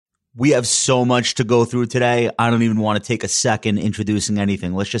We have so much to go through today. I don't even want to take a second introducing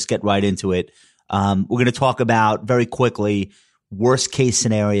anything. Let's just get right into it. We're going to talk about very quickly worst case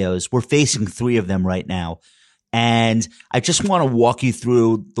scenarios. We're facing 3 of them right now. And I just want to walk you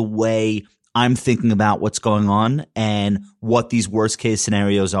through the way I'm thinking about what's going on and what these worst case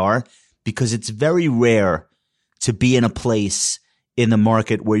scenarios are, because it's very rare to be in a place in the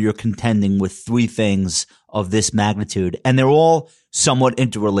market where you're contending with 3 things of this magnitude, and they're all somewhat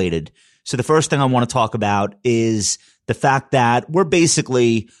interrelated. So the first thing I want to talk about is the fact that we're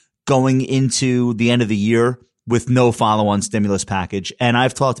basically going into the end of the year with no follow-on stimulus package. And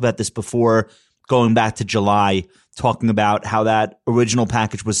I've talked about this before, going back to July, talking about how that original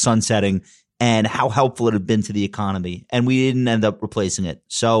package was sunsetting and how helpful it had been to the economy. And we didn't end up replacing it.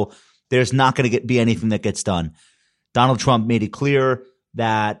 So there's not going to be anything that gets done. Donald Trump made it clear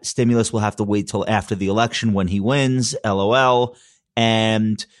that stimulus will have to wait till after the election when he wins, LOL.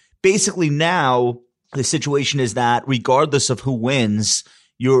 And basically now the situation is that regardless of who wins,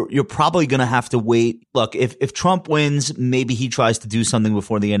 you're probably going to have to wait. Look, if Trump wins, maybe he tries to do something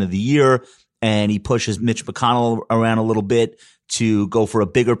before the end of the year and he pushes Mitch McConnell around a little bit to go for a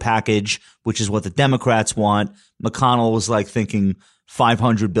bigger package, which is what the Democrats want. McConnell was like thinking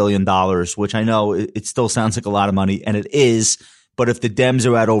 $500 billion, which I know it still sounds like a lot of money, and it is. But if the Dems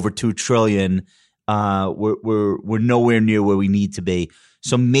are at over $2 trillion, we're nowhere near where we need to be.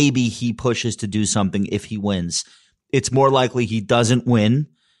 So maybe he pushes to do something if he wins. It's more likely he doesn't win,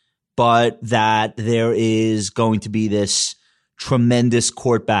 but that there is going to be this tremendous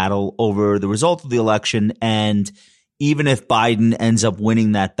court battle over the result of the election. And even if Biden ends up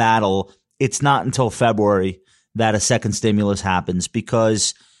winning that battle, it's not until February that a second stimulus happens,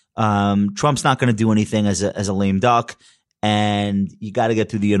 because Trump's not going to do anything as a lame duck. And you got to get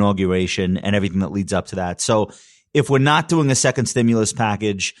through the inauguration and everything that leads up to that. So if we're not doing a second stimulus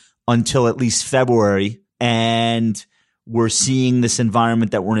package until at least February, and we're seeing this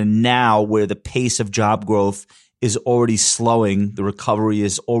environment that we're in now where the pace of job growth is already slowing, the recovery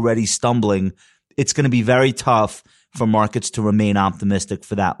is already stumbling, it's going to be very tough for markets to remain optimistic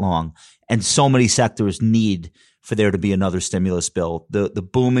for that long. And so many sectors need for there to be another stimulus bill. The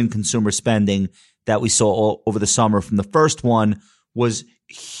boom in consumer spending that we saw all over the summer from the first one was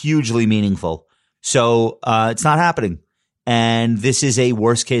hugely meaningful. So it's not happening. And this is a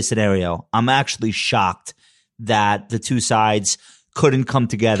worst case scenario. I'm actually shocked that the 2 sides couldn't come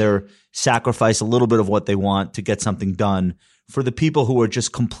together, sacrifice a little bit of what they want to get something done for the people who are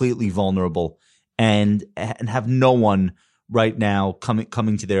just completely vulnerable and have no one right now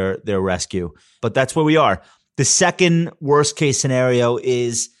coming to their rescue. But that's where we are. The second worst case scenario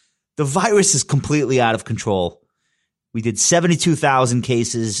is the virus is completely out of control. We did 72,000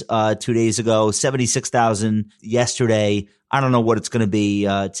 cases 2 days ago, 76,000 yesterday. I don't know what it's going to be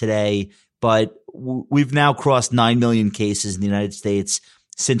today, but we've now crossed 9 million cases in the United States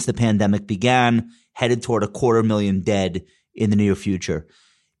since the pandemic began, headed toward 250,000 dead in the near future.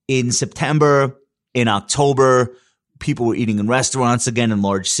 In September, in October, people were eating in restaurants again in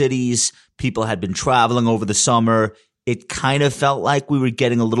large cities. People had been traveling over the summer. It kind of felt like we were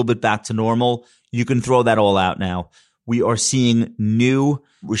getting a little bit back to normal. You can throw that all out now. We are seeing new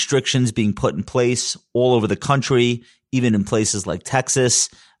restrictions being put in place all over the country, even in places like Texas,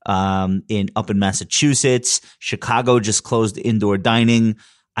 up in Massachusetts. Chicago just closed indoor dining.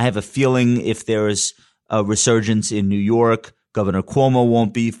 I have a feeling if there's a resurgence in New York, Governor Cuomo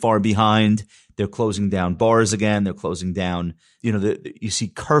won't be far behind. They're closing down bars again. They're closing down, you see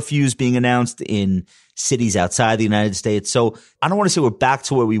curfews being announced in cities outside the United States. So I don't want to say we're back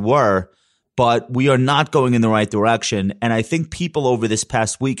to where we were, but we are not going in the right direction. And I think people over this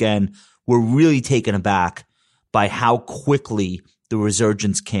past weekend were really taken aback by how quickly the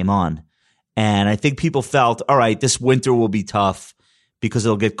resurgence came on. And I think people felt, all right, this winter will be tough because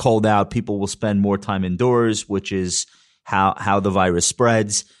it'll get cold out. People will spend more time indoors, which is how the virus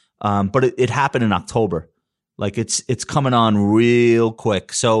spreads. But it happened in October. Like it's coming on real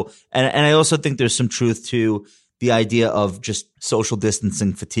quick. So, and I also think there's some truth to the idea of just social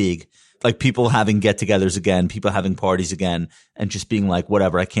distancing fatigue, like people having get-togethers again, people having parties again, and just being like,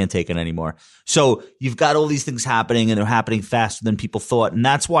 whatever, I can't take it anymore. So you've got all these things happening, and they're happening faster than people thought. And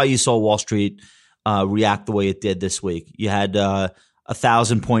that's why you saw Wall Street react the way it did this week. You had a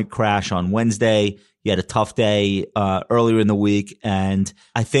 1,000-point crash on Wednesday. You had a tough day earlier in the week. And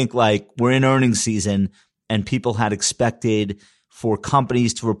I think like we're in earnings season, and people had expected for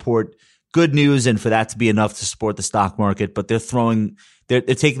companies to report good news and for that to be enough to support the stock market. But they're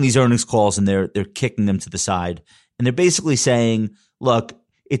taking these earnings calls and they're kicking them to the side. And they're basically saying, look,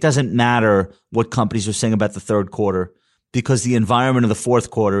 it doesn't matter what companies are saying about the third quarter. because the environment of the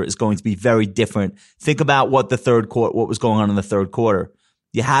fourth quarter is going to be very different. Think about what was going on in the third quarter.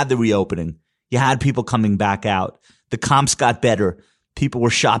 You had the reopening. You had people coming back out. The comps got better. People were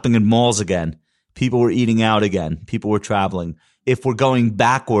shopping in malls again. People were eating out again. People were traveling. If we're going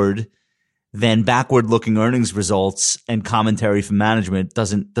backward, then backward-looking earnings results and commentary from management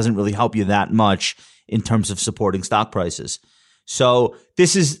doesn't really help you that much in terms of supporting stock prices. So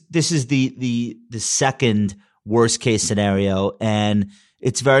this is the second worst case scenario, and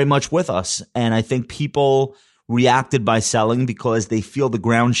it's very much with us. And I think people reacted by selling because they feel the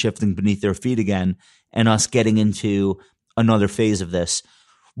ground shifting beneath their feet again, and us getting into another phase of this.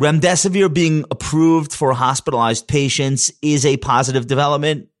 Remdesivir being approved for hospitalized patients is a positive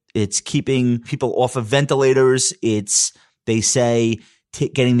development. It's keeping people off of ventilators. They say,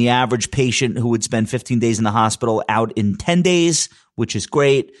 getting the average patient who would spend 15 days in the hospital out in 10 days, which is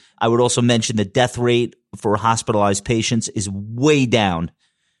great. I would also mention the death rate for hospitalized patients is way down.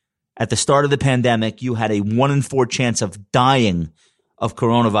 At the start of the pandemic, you had a 1 in 4 chance of dying of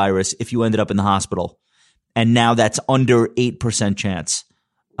coronavirus if you ended up in the hospital. And now that's under 8% chance.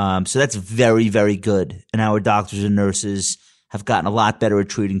 So that's very, very good. And our doctors and nurses have gotten a lot better at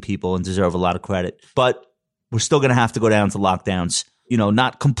treating people and deserve a lot of credit. But we're still going to have to go down to lockdowns.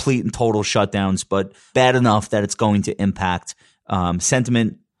 Not complete and total shutdowns, but bad enough that it's going to impact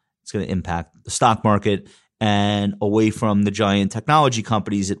sentiment. It's going to impact the stock market, and away from the giant technology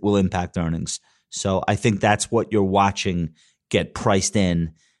companies, it will impact earnings. So I think that's what you're watching get priced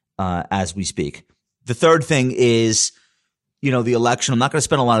in as we speak. The third thing is, the election. I'm not going to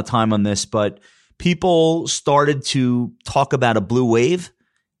spend a lot of time on this, but people started to talk about a blue wave,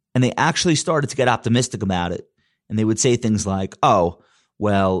 and they actually started to get optimistic about it. And they would say things like, oh,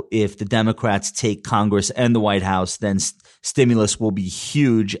 well, if the Democrats take Congress and the White House, then stimulus will be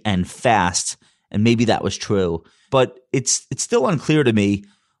huge and fast. And maybe that was true. But it's still unclear to me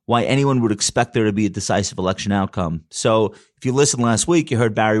why anyone would expect there to be a decisive election outcome. So if you listened last week, you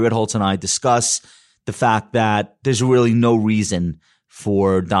heard Barry Ritholtz and I discuss the fact that there's really no reason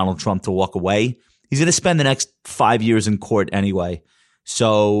for Donald Trump to walk away. He's going to spend the next 5 years in court anyway.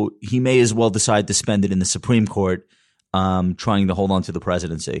 So he may as well decide to spend it in the Supreme Court, trying to hold on to the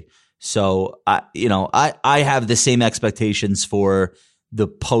presidency. So I have the same expectations for the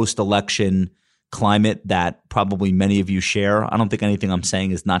post-election climate that probably many of you share. I don't think anything I'm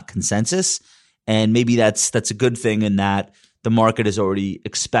saying is not consensus, and maybe that's a good thing in that the market is already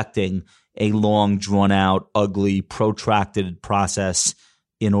expecting a long, drawn-out, ugly, protracted process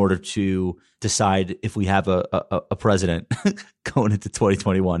in order to decide if we have a president going into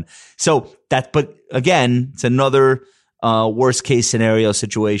 2021. So but again, it's another worst case scenario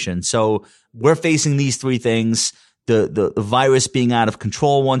situation. So we're facing these three things: the virus being out of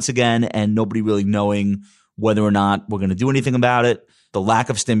control once again, and nobody really knowing whether or not we're going to do anything about it, the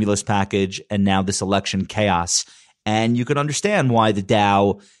lack of stimulus package, and now this election chaos. And you can understand why the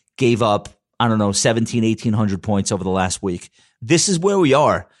Dow gave up, 1,700 points over the last week. This is where we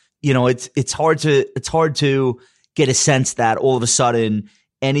are. It's hard to get a sense that all of a sudden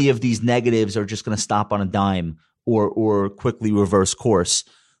any of these negatives are just going to stop on a dime or quickly reverse course.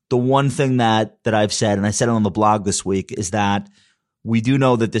 The one thing that I've said, and I said it on the blog this week, is that we do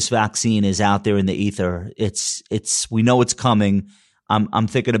know that this vaccine is out there in the ether. We know it's coming. I'm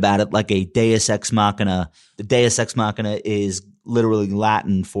thinking about it like a Deus Ex Machina. The Deus Ex Machina is literally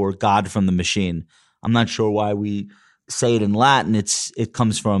Latin for God from the machine. I'm not sure why we say it in Latin. It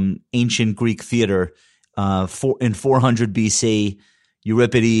comes from ancient Greek theater. In 400 BC,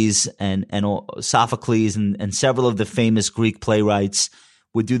 Euripides and Sophocles and several of the famous Greek playwrights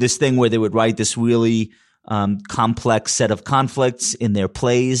would do this thing where they would write this really complex set of conflicts in their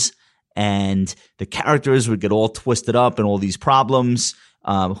plays, and the characters would get all twisted up in all these problems.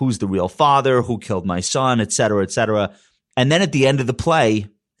 Who's the real father? Who killed my son? Et cetera, et cetera. And then at the end of the play,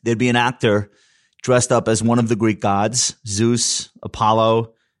 there'd be an actor dressed up as one of the Greek gods, Zeus,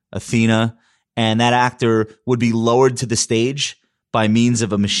 Apollo, Athena, and that actor would be lowered to the stage by means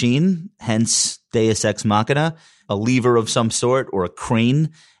of a machine, hence Deus Ex Machina, a lever of some sort or a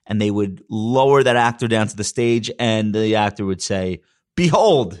crane, and they would lower that actor down to the stage, and the actor would say,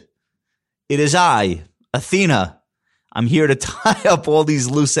 "Behold, it is I, Athena. I'm here to tie up all these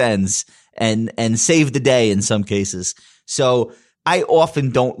loose ends and save the day in some cases." So I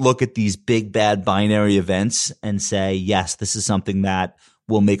often don't look at these big, bad binary events and say, yes, this is something that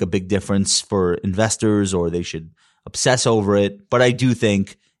will make a big difference for investors or they should obsess over it. But I do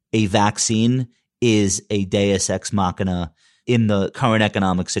think a vaccine is a Deus Ex Machina in the current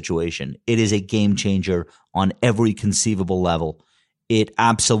economic situation. It is a game changer on every conceivable level. It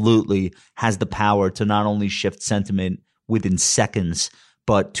absolutely has the power to not only shift sentiment within seconds,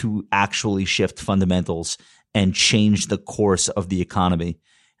 but to actually shift fundamentals and change the course of the economy.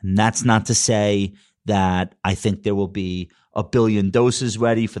 And that's not to say that I think there will be 1 billion doses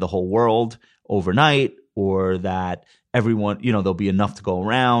ready for the whole world overnight, or that everyone, there'll be enough to go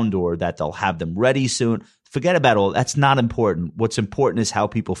around, or that they'll have them ready soon. Forget about all that's not important. What's important is how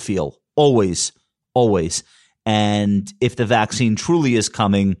people feel. Always, always. And if the vaccine truly is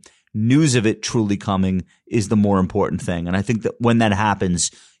coming, news of it truly coming is the more important thing. And I think that when that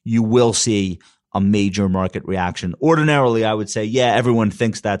happens, you will see a major market reaction. Ordinarily, I would say, yeah, everyone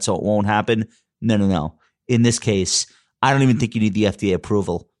thinks that, so it won't happen. No. In this case, I don't even think you need the FDA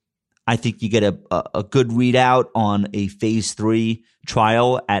approval. I think you get a good readout on a phase 3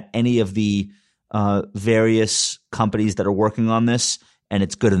 trial at any of the various companies that are working on this, and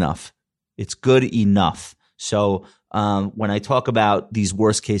it's good enough. It's good enough. So when I talk about these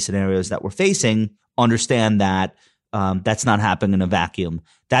worst case scenarios that we're facing, understand that that's not happening in a vacuum.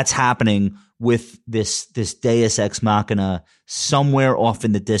 That's happening with this deus ex machina somewhere off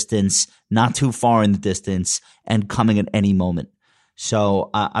in the distance, not too far in the distance, and coming at any moment. So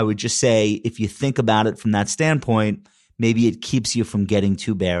I would just say, if you think about it from that standpoint, maybe it keeps you from getting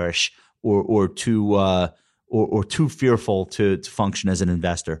too bearish or too fearful to function as an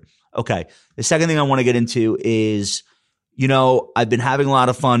investor. Okay. The second thing I want to get into is, I've been having a lot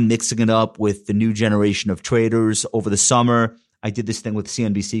of fun mixing it up with the new generation of traders over the summer. I did this thing with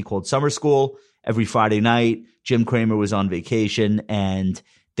CNBC called Summer School every Friday night. Jim Cramer was on vacation, and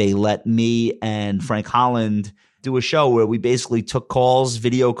they let me and Frank Holland do a show where we basically took calls,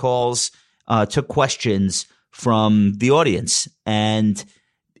 video calls, took questions from the audience. And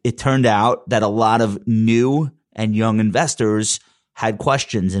it turned out that a lot of new and young investors had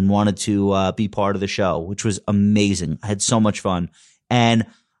questions and wanted to be part of the show, which was amazing. I had so much fun. And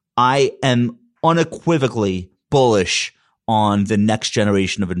I am unequivocally bullish on the next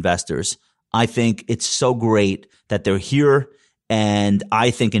generation of investors. I think it's so great that they're here. And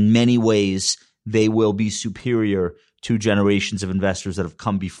I think in many ways, they will be superior to generations of investors that have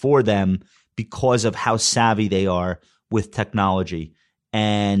come before them because of how savvy they are with technology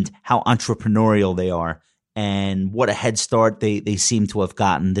and how entrepreneurial they are and what a head start they seem to have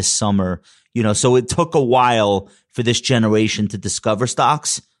gotten this summer. So it took a while for this generation to discover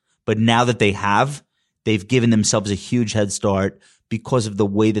stocks, but now that they've given themselves a huge head start because of the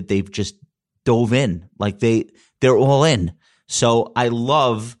way that they've just dove in. Like they're all in. So I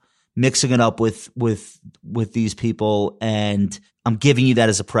love mixing it up with these people, and I'm giving you that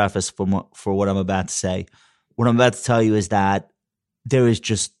as a preface for what I'm about to say. What I'm about to tell you is that there is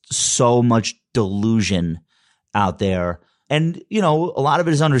just so much delusion out there, and a lot of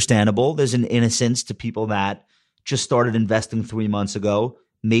it is understandable. There's an innocence to people that just started investing 3 months ago,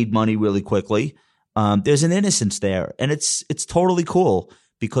 made money really quickly. There's an innocence there, and it's totally cool,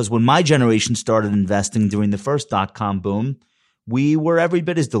 because when my generation started investing during the first .com boom, we were every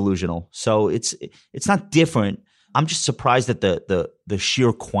bit as delusional. So it's not different. I'm just surprised at the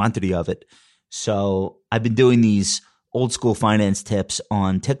sheer quantity of it. So I've been doing these old school finance tips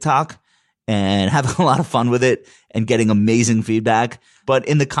on TikTok and having a lot of fun with it and getting amazing feedback. But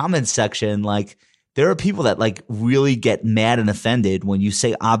in the comments section, there are people that really get mad and offended when you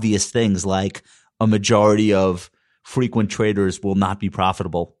say obvious things like a majority of frequent traders will not be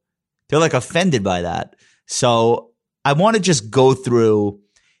profitable. They're offended by that. So I want to just go through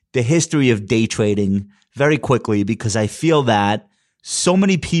the history of day trading very quickly, because I feel that so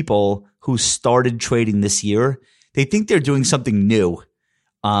many people who started trading this year, they think they're doing something new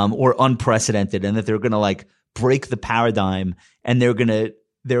or unprecedented, and that they're going to break the paradigm, and they're going to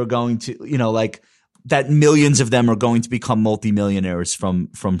that millions of them are going to become multimillionaires from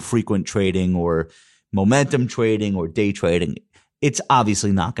frequent trading or momentum trading or day trading. It's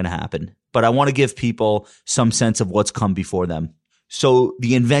obviously not going to happen. But I want to give people some sense of what's come before them. So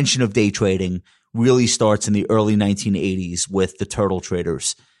the invention of day trading really starts in the early 1980s with the turtle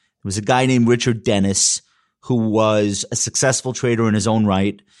traders. There was a guy named Richard Dennis who was a successful trader in his own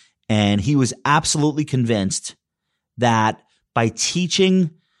right, and he was absolutely convinced that by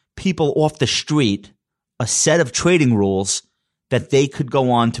teaching people off the street a set of trading rules, that they could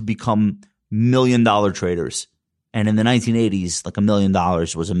go on to become $1 million traders. And in the 1980s, $1 million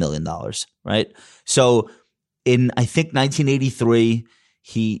was $1 million, right? So in, I think, 1983,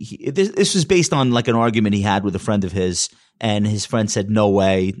 this was based on an argument he had with a friend of his, and his friend said, "No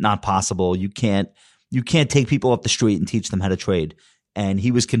way, not possible. You can't take people off the street and teach them how to trade." And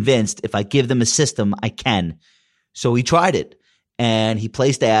he was convinced, if I give them a system, I can. So he tried it, and he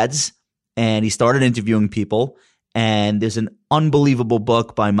placed ads, and he started interviewing people. And there's an unbelievable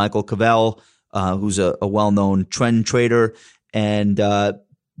book by Michael Cavell who's a well-known trend trader. And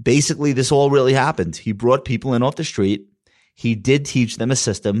basically, this all really happened. He brought people in off the street. He did teach them a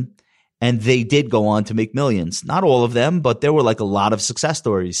system, and they did go on to make millions. Not all of them, but there were like a lot of success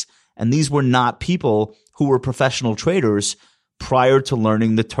stories. And these were not people who were professional traders prior to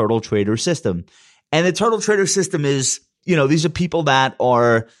learning the turtle trader system. And the turtle trader system is, these are people that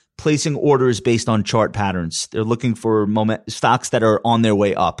are placing orders based on chart patterns. They're looking for stocks that are on their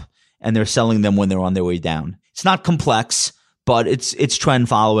way up, and they're selling them when they're on their way down. It's not complex, but it's trend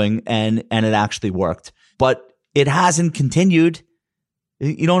following, and it actually worked. But it hasn't continued.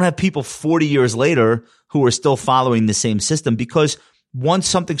 You don't have people 40 years later who are still following the same system, because once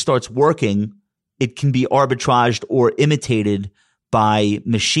something starts working, it can be arbitraged or imitated by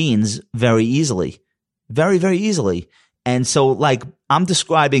machines very easily. Very, very easily. And so, like, I'm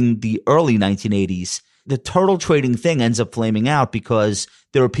describing the early 1980s. The turtle trading thing ends up flaming out because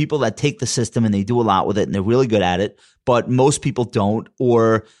there are people that take the system and they do a lot with it and they're really good at it, but most people don't,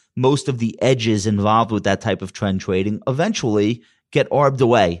 or most of the edges involved with that type of trend trading eventually get arbed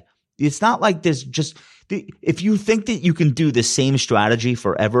away. It's not like there's just – if you think that you can do the same strategy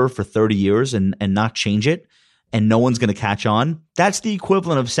forever for 30 years and not change it and no one's going to catch on, that's the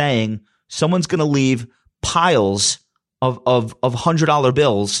equivalent of saying someone's going to leave piles of $100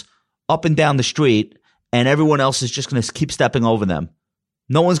 bills up and down the street and everyone else is just going to keep stepping over them.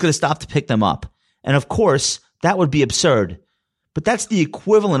 No one's going to stop to pick them up. And of course, that would be absurd. But that's the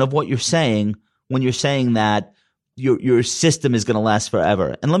equivalent of what you're saying when you're saying that your system is going to last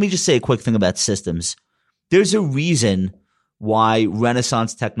forever. And let me just say a quick thing about systems. There's a reason why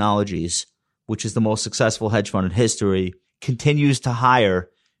Renaissance Technologies, which is the most successful hedge fund in history, continues to hire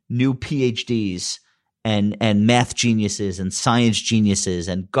new PhDs and math geniuses and science geniuses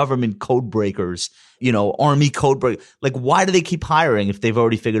and government code breakers, army code breakers. Like, why do they keep hiring if they've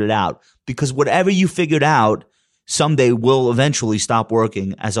already figured it out? Because whatever you figured out someday will eventually stop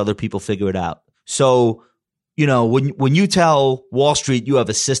working as other people figure it out. So, when you tell Wall Street you have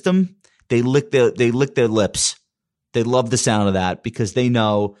a system, they lick their lips. They love the sound of that because they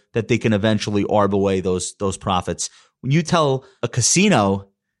know that they can eventually arb away those profits. When you tell a casino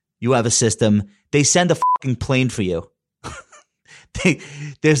you have a system, they send a fucking plane for you.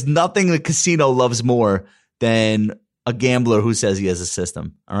 There's nothing the casino loves more than a gambler who says he has a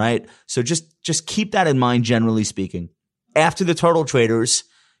system. All right. So just keep that in mind, generally speaking. After the turtle traders,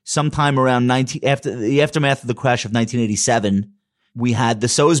 sometime around after the aftermath of the crash of 1987, we had the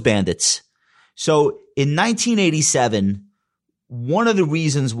Soz bandits. So in 1987, one of the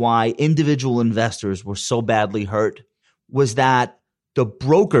reasons why individual investors were so badly hurt was that the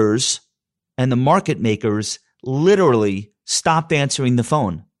brokers and the market makers literally stopped answering the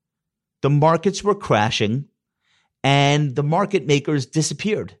phone. The markets were crashing and the market makers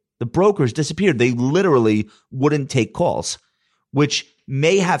disappeared. The brokers disappeared. They literally wouldn't take calls, which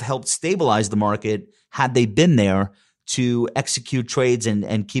may have helped stabilize the market had they been there to execute trades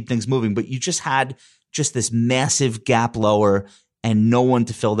and keep things moving. But you just had this massive gap lower and no one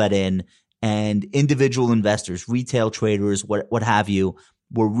to fill that in. And individual investors, retail traders, what have you,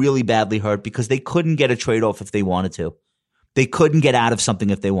 were really badly hurt because they couldn't get a trade off if they wanted to. They couldn't get out of something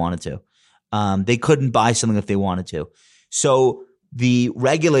if they wanted to. They couldn't buy something if they wanted to. So the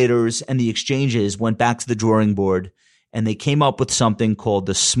regulators and the exchanges went back to the drawing board and they came up with something called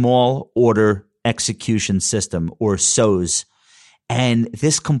the Small Order Execution System, or SOZ. And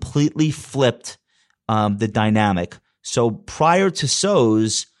this completely flipped the dynamic. So prior to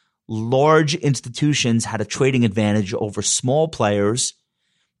SOZ, large institutions had a trading advantage over small players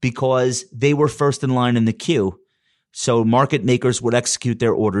because they were first in line in the queue. So market makers would execute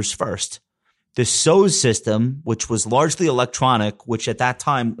their orders first. The SOZ system, which was largely electronic, which at that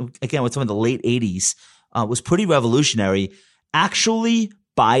time, again, with some of the late 80s, was pretty revolutionary, actually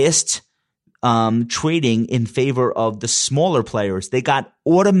biased trading in favor of the smaller players. They got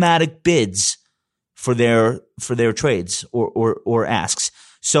automatic bids for their trades or asks.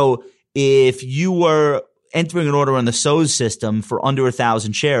 So if you were entering an order on the SOZ system for under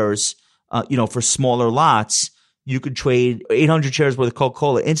 1,000 shares, for smaller lots, you could trade 800 shares worth of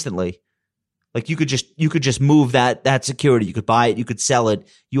Coca-Cola instantly. Like you could just move that security. You could buy it. You could sell it.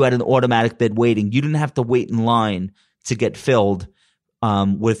 You had an automatic bid waiting. You didn't have to wait in line to get filled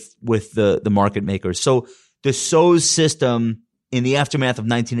with the market makers. So the SOZ system in the aftermath of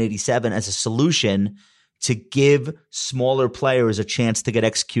 1987 as a solution to give smaller players a chance to get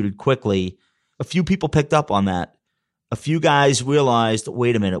executed quickly, a few people picked up on that. A few guys realized,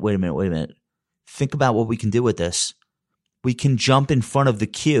 wait a minute. Think about what we can do with this. We can jump in front of the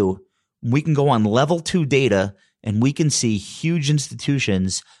queue. We can go on level 2 data and we can see huge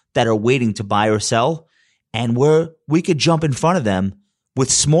institutions that are waiting to buy or sell, and we could jump in front of them with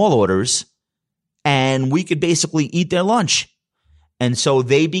small orders, and we could basically eat their lunch. And so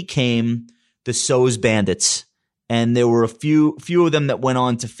they became the So's Bandits. And there were a few of them that went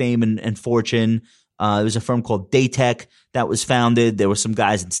on to fame and fortune. There was a firm called Daytech that was founded. There were some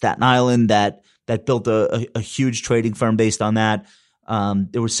guys in Staten Island that built a huge trading firm based on that.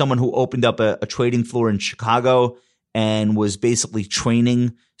 There was someone who opened up a trading floor in Chicago and was basically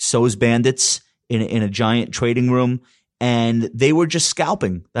training So's Bandits in a giant trading room. And they were just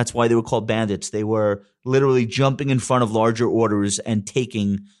scalping. That's why they were called bandits. They were literally jumping in front of larger orders and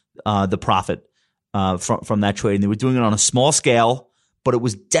taking the profit from that trade. And they were doing it on a small scale, but it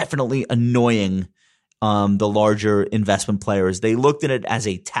was definitely annoying the larger investment players. They looked at it as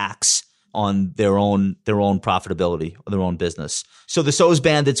a tax on their own profitability or their own business. So the So's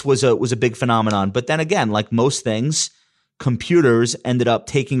Bandits was a big phenomenon. But then again, like most things, computers ended up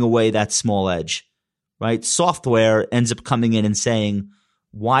taking away that small edge. Right? Software ends up coming in and saying,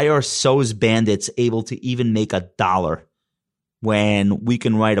 why are So's Bandits able to even make $1 when we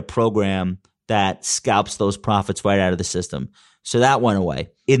can write a program that scalps those profits right out of the system? So that went away.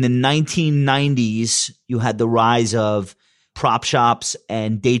 In the 1990s, you had the rise of prop shops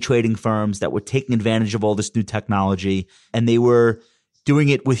and day trading firms that were taking advantage of all this new technology, and they were doing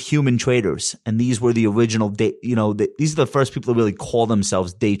it with human traders. And these were the original these are the first people to really call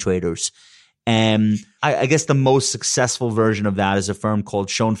themselves day traders. And I guess the most successful version of that is a firm called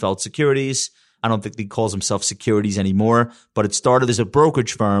Schoenfeld Securities. I don't think he calls himself Securities anymore, but it started as a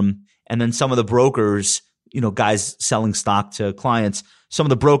brokerage firm. And then some of the brokers, guys selling stock to clients, some of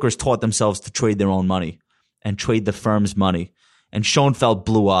the brokers taught themselves to trade their own money and trade the firm's money. And Schoenfeld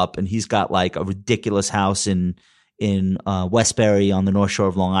blew up, and he's got like a ridiculous house in Westbury on the North Shore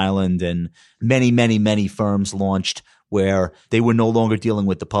of Long Island. And many, many, many firms launched where they were no longer dealing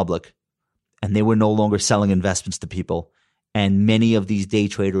with the public. And they were no longer selling investments to people. And many of these day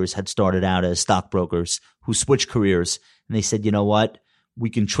traders had started out as stockbrokers who switched careers. And they said, you know what?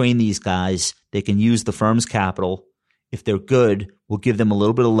 We can train these guys. They can use the firm's capital. If they're good, we'll give them a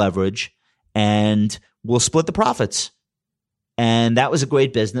little bit of leverage and we'll split the profits. And that was a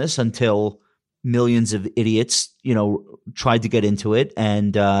great business until millions of idiots, tried to get into it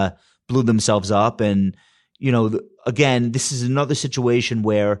and blew themselves up. And, again, this is another situation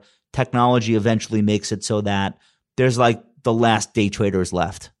where technology eventually makes it so that there's like the last day traders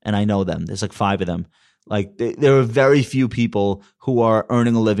left. And I know them. There's like 5 of them. Like there are very few people who are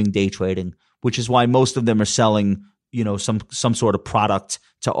earning a living day trading, which is why most of them are selling, some sort of product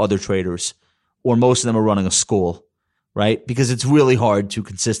to other traders, or most of them are running a school, right? Because it's really hard to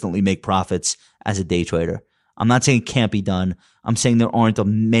consistently make profits as a day trader. I'm not saying it can't be done. I'm saying there aren't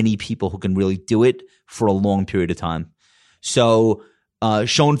many people who can really do it for a long period of time. So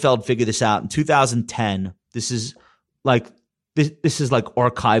Schoenfeld figured this out in 2010. This is like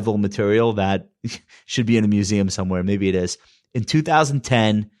archival material that should be in a museum somewhere. Maybe it is. In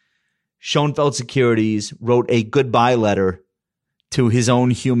 2010, Schoenfeld Securities wrote a goodbye letter to his own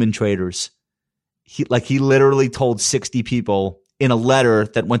human traders. He literally told 60 people in a letter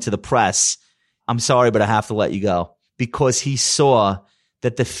that went to the press, I'm sorry, but I have to let you go, because he saw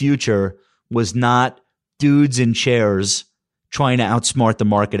that the future was not dudes in chairs trying to outsmart the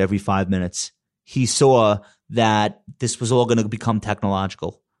market every 5 minutes. He saw that this was all going to become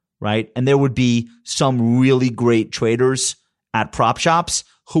technological, right? And there would be some really great traders at prop shops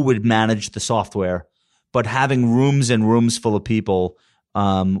who would manage the software, but having rooms and rooms full of people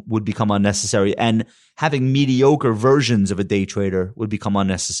would become unnecessary, and having mediocre versions of a day trader would become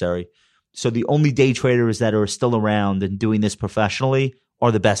unnecessary. So the only day traders that are still around and doing this professionally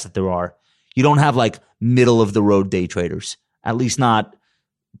are the best that there are. You don't have like middle of the road day traders, at least not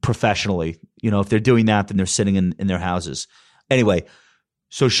professionally. If they're doing that, then they're sitting in their houses. Anyway,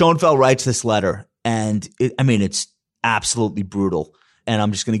 so Schoenfeld writes this letter, and it's absolutely brutal. And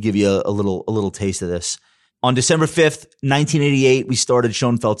I'm just going to give you a little taste of this. On December 5th, 1988, we started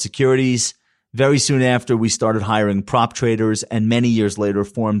Schoenfeld Securities. Very soon after, we started hiring prop traders, and many years later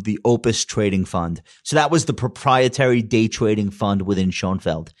formed the Opus Trading Fund. So that was the proprietary day trading fund within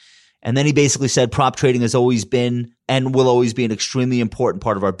Schoenfeld. And then he basically said prop trading has always been and will always be an extremely important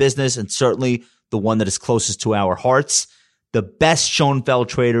part of our business, and certainly the one that is closest to our hearts. The best Schoenfeld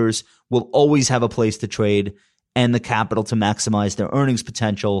traders will always have a place to trade and the capital to maximize their earnings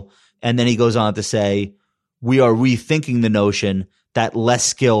potential. And then he goes on to say, we are rethinking the notion that less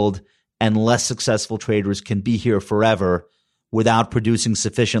skilled and less successful traders can be here forever without producing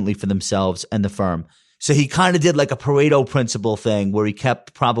sufficiently for themselves and the firm. So he kind of did like a Pareto principle thing where he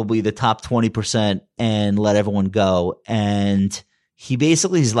kept probably the top 20% and let everyone go. And he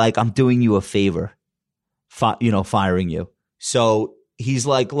basically is like, I'm doing you a favor, firing you. So he's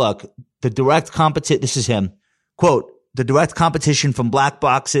like, look, the direct competition, this is him, quote, the direct competition from black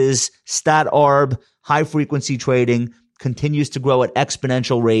boxes, stat arb, high frequency trading continues to grow at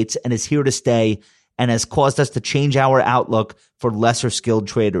exponential rates and is here to stay and has caused us to change our outlook for lesser skilled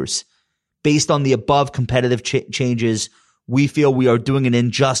traders. Based on the above competitive changes, we feel we are doing an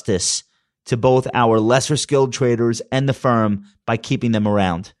injustice to both our lesser skilled traders and the firm by keeping them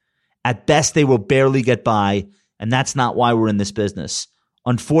around. At best, they will barely get by, and that's not why we're in this business.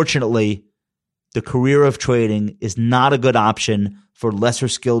 Unfortunately, the career of trading is not a good option for lesser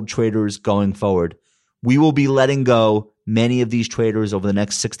skilled traders going forward. We will be letting go many of these traders over the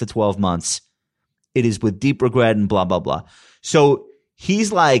next 6 to 12 months. It is with deep regret and blah, blah, blah. So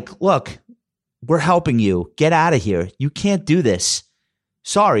he's like, look, we're helping you. Get out of here. You can't do this.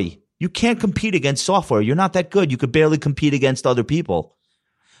 Sorry. You can't compete against software. You're not that good. You could barely compete against other people.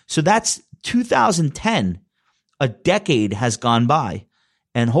 So that's 2010. A decade has gone by.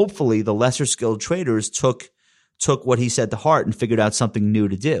 And hopefully the lesser skilled traders took what he said to heart and figured out something new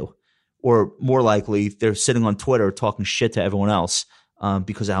to do. Or more likely, they're sitting on Twitter talking shit to everyone else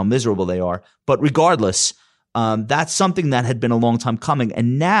because of how miserable they are. But regardless, that's something that had been a long time coming.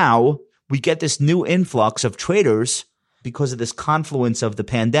 And now we get this new influx of traders because of this confluence of the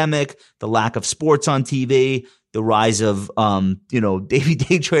pandemic, the lack of sports on TV, the rise of, Davey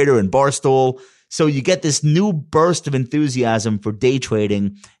Day Trader and Barstool. So you get this new burst of enthusiasm for day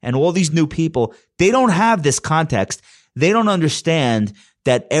trading, and all these new people, they don't have this context. They don't understand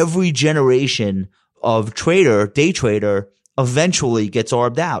that every generation of day trader, eventually gets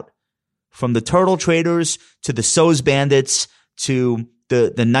arbed out. From the turtle traders to the So's bandits to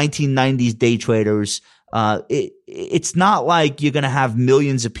the 1990s day traders. It's not like you're going to have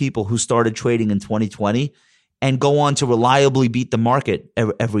millions of people who started trading in 2020 and go on to reliably beat the market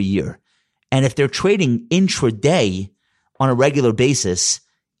every year. And if they're trading intraday on a regular basis,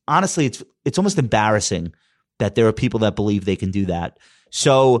 honestly, it's almost embarrassing that there are people that believe they can do that.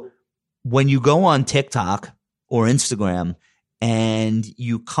 So when you go on TikTok or Instagram and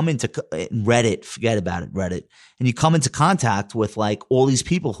you come into Reddit, forget about it, Reddit, and you come into contact with like all these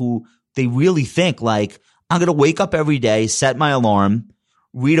people who they really think like, I'm going to wake up every day, set my alarm,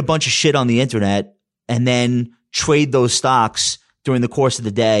 read a bunch of shit on the internet, and then trade those stocks during the course of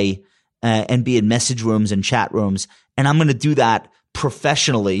the day and be in message rooms and chat rooms. And I'm going to do that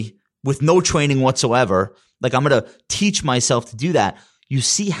professionally with no training whatsoever. Like I'm going to teach myself to do that. You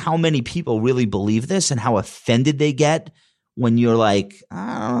see how many people really believe this and how offended they get when you're like,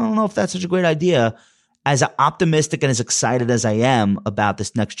 I don't know if that's such a great idea. As optimistic and as excited as I am about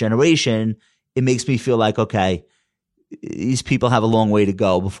this next generation, it makes me feel like, okay, these people have a long way to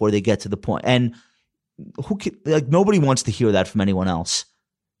go before they get to the point. And nobody wants to hear that from anyone else.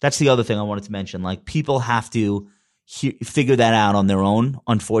 That's the other thing I wanted to mention. Like people have to figure that out on their own,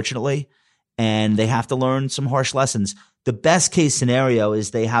 unfortunately, and they have to learn some harsh lessons. The best case scenario is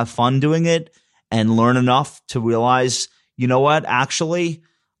they have fun doing it and learn enough to realize, you know what, actually,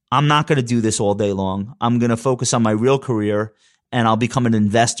 I'm not going to do this all day long. I'm going to focus on my real career and I'll become an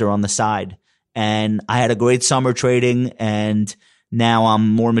investor on the side. And I had a great summer trading and now I'm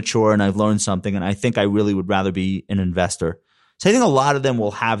more mature and I've learned something. And I think I really would rather be an investor. So I think a lot of them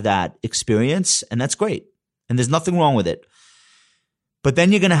will have that experience and that's great. And there's nothing wrong with it. But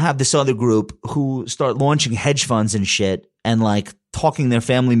then you're going to have this other group who start launching hedge funds and shit and like talking their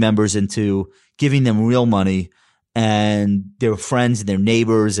family members into giving them real money and their friends and their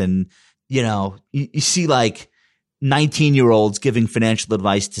neighbors. And, you see like 19-year-olds giving financial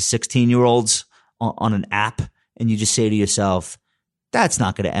advice to 16-year-olds on an app. And you just say to yourself, that's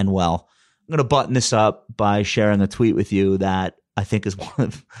not going to end well. I'm going to button this up by sharing a tweet with you that I think is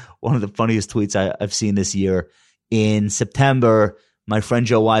one of the funniest tweets I've seen this year. In September, my friend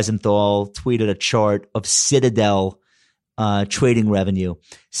Joe Weisenthal tweeted a chart of Citadel trading revenue.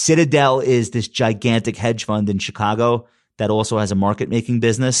 Citadel is this gigantic hedge fund in Chicago that also has a market making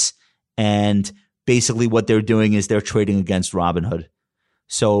business. And basically what they're doing is they're trading against Robinhood.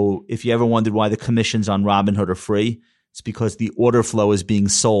 So if you ever wondered why the commissions on Robinhood are free, it's because the order flow is being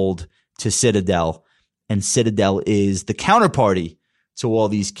sold to Citadel. And Citadel is the counterparty to all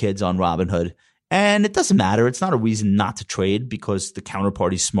these kids on Robinhood. And it doesn't matter. It's not a reason not to trade because the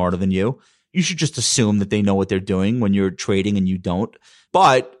counterparty's smarter than you. You should just assume that they know what they're doing when you're trading and you don't.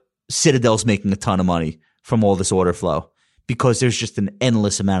 But Citadel's making a ton of money from all this order flow because there's just an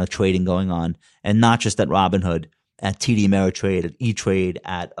endless amount of trading going on. And not just at Robinhood, at TD Ameritrade, at E-Trade,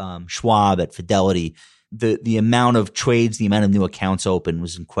 at Schwab, at Fidelity. The amount of trades, the amount of new accounts open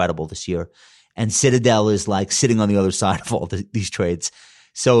was incredible this year. and Citadel is like sitting on the other side of all these trades.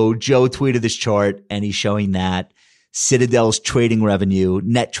 So Joe tweeted this chart, and he's showing that Citadel's trading revenue,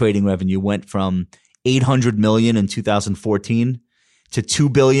 net trading revenue, went from 800 million in 2014 to 2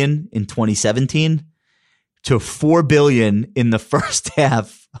 billion in 2017 to 4 billion in the first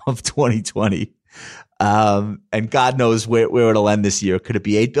half of 2020. And God knows where it'll end this year. Could it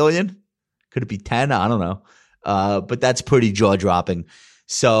be 8 billion? Could it be 10? I don't know. But that's pretty jaw dropping.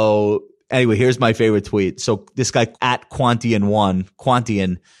 So anyway, here's my favorite tweet. So this guy at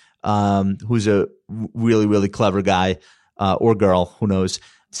Quantian, who's a really, really clever guy, or girl, who knows,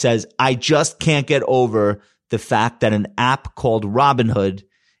 says, I just can't get over the fact that an app called Robinhood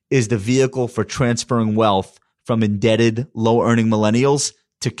is the vehicle for transferring wealth from indebted, low-earning millennials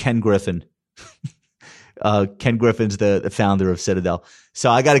to Ken Griffin. Ken Griffin's the founder of Citadel.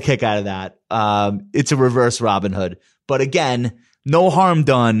 So I got a kick out of that. It's a reverse Robinhood. But again, no harm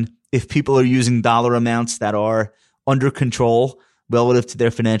done if people are using dollar amounts that are under control relative to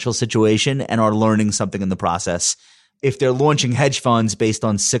their financial situation and are learning something in the process. If they're launching hedge funds based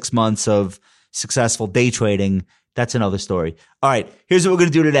on 6 months of successful day trading, that's another story. All right, here's what we're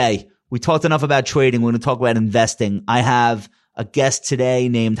going to do today. We talked enough about trading. We're going to talk about investing. I have a guest today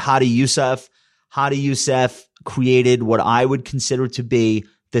named Hadi Yousef. Hadi Yousef created what I would consider to be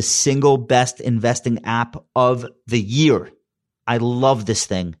the single best investing app of the year. I love this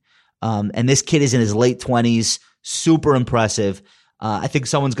thing. And this kid is in his late 20s, super impressive. I think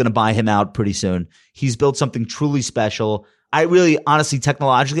someone's going to buy him out pretty soon. He's built something truly special. I really, honestly,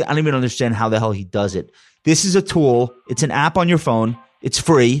 technologically, I don't even understand how the hell he does it. This is a tool. It's an app on your phone. It's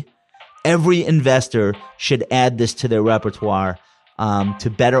free. Every investor should add this to their repertoire to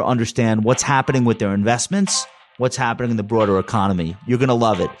better understand what's happening with their investments, what's happening in the broader economy. You're going to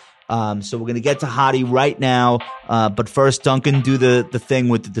love it. So we're going to get to Hadi right now. But first, Duncan, do the thing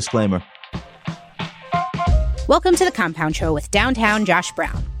with the disclaimer. Welcome to the Compound Show with downtown Josh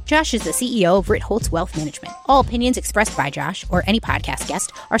Brown. Josh is the CEO of Ritholtz Wealth Management. All opinions expressed by Josh or any podcast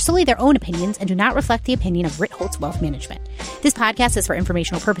guest are solely their own opinions and do not reflect the opinion of Ritholtz Wealth Management. This podcast is for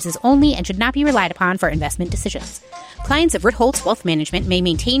informational purposes only and should not be relied upon for investment decisions. Clients of Ritholtz Wealth Management may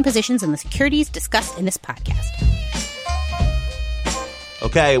maintain positions in the securities discussed in this podcast.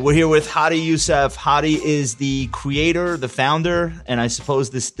 Okay, we're here with Hadi Yousef. Hadi is the creator, the founder, and I suppose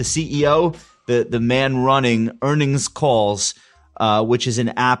the CEO, the man running Earnings Calls, which is an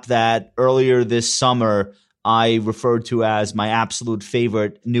app that earlier this summer I referred to as my absolute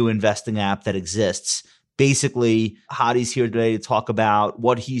favorite new investing app that exists. Basically, Hadi's here today to talk about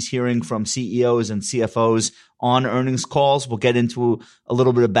what he's hearing from CEOs and CFOs on earnings calls. We'll get into a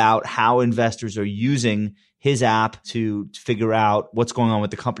little bit about how investors are using his app to figure out what's going on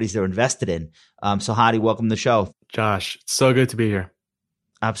with the companies they're invested in. So Hadi, welcome to the show. Josh, it's so good to be here.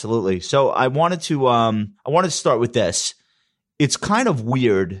 Absolutely. So I wanted to start with this. It's kind of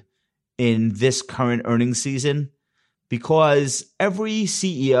weird in this current earnings season because every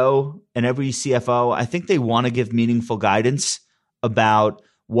CEO and every CFO, I think they want to give meaningful guidance about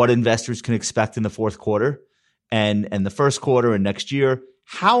what investors can expect in the fourth quarter and the first quarter and next year.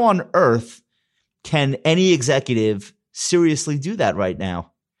 How on earth can any executive seriously do that right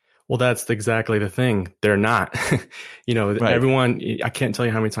now? Well, that's exactly the thing. They're not. Right. Everyone, I can't tell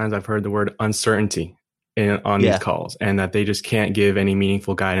you how many times I've heard the word uncertainty on these calls, and that they just can't give any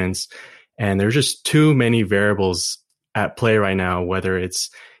meaningful guidance. And there's just too many variables at play right now, whether it's,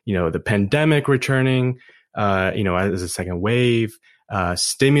 the pandemic returning, as a second wave,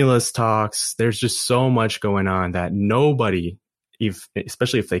 stimulus talks. There's just so much going on that nobody,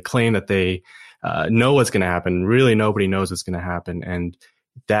 especially if they claim that they know what's going to happen, really nobody knows what's going to happen. And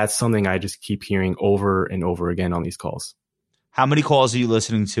that's something I just keep hearing over and over again on these calls. How many calls are you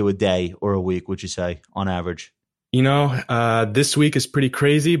listening to a day or a week, would you say, on average? This week is pretty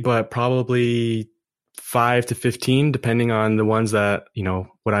crazy, but probably 5 to 15, depending on the ones that,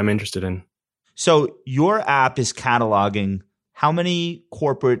 what I'm interested in. So your app is cataloging how many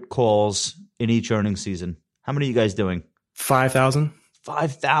corporate calls in each earnings season? How many are you guys doing? 5,000.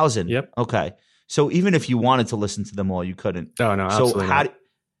 5,000? Yep. Okay. So even if you wanted to listen to them all, you couldn't. Oh, no, absolutely not.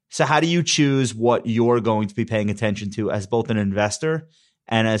 So how do you choose what you're going to be paying attention to as both an investor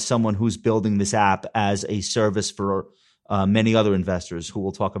and as someone who's building this app as a service for many other investors who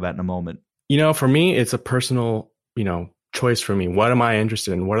we'll talk about in a moment? For me, it's a personal, choice for me. What am I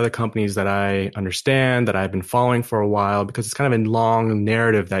interested in? What are the companies that I understand, that I've been following for a while? Because it's kind of a long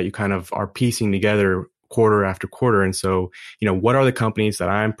narrative that you kind of are piecing together quarter after quarter. And so, what are the companies that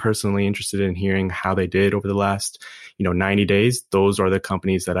I'm personally interested in hearing how they did over the last, 90 days? Those are the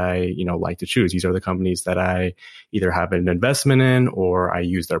companies that I, like to choose. These are the companies that I either have an investment in, or I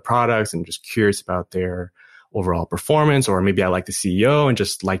use their products and just curious about their overall performance, or maybe I like the CEO and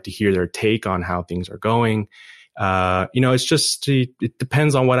just like to hear their take on how things are going. It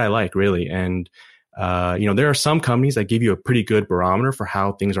depends on what I like, really. And, there are some companies that give you a pretty good barometer for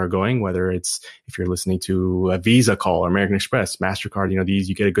how things are going, whether it's if you're listening to a Visa call or American Express, MasterCard, these,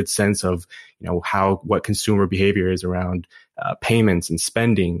 you get a good sense of, what consumer behavior is around payments and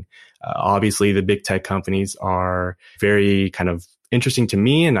spending. Obviously, the big tech companies are very kind of interesting to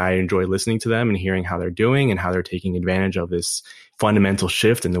me, and I enjoy listening to them and hearing how they're doing and how they're taking advantage of this fundamental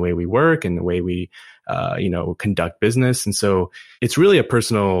shift in the way we work and the way we conduct business. And so it's really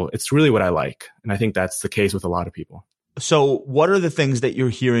it's really what I like. And I think that's the case with a lot of people. So what are the things that you're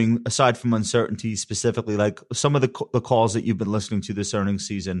hearing aside from uncertainty specifically, like some of the calls that you've been listening to this earnings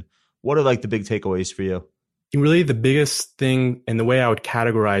season? What are like the big takeaways for you? Really, the biggest thing, and the way I would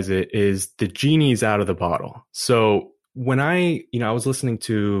categorize it, is the genie's out of the bottle. So when I was listening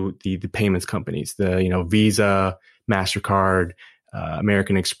to the payments companies, the, Visa, MasterCard,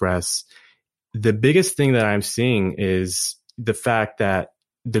 American Express, the biggest thing that I'm seeing is the fact that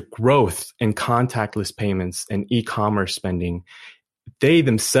the growth in contactless payments and e-commerce spending, they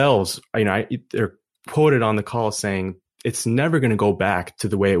themselves, they're quoted on the call saying it's never going to go back to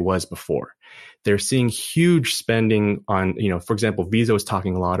the way it was before. They're seeing huge spending on, for example, Visa was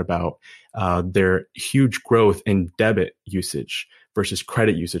talking a lot about their huge growth in debit usage versus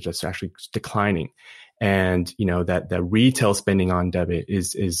credit usage that's actually declining. And, that retail spending on debit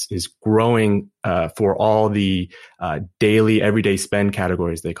is growing for all the daily, everyday spend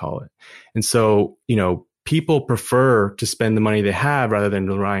categories, they call it. And so, people prefer to spend the money they have rather than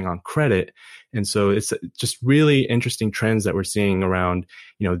relying on credit. And so it's just really interesting trends that we're seeing around,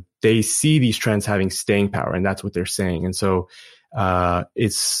 they see these trends having staying power, and that's what they're saying. And so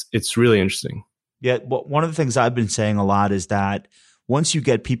it's really interesting. Yeah. Well, one of the things I've been saying a lot is that once you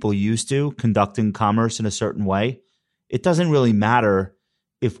get people used to conducting commerce in a certain way, it doesn't really matter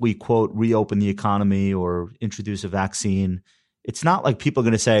if we, quote, reopen the economy or introduce a vaccine. It's not like people are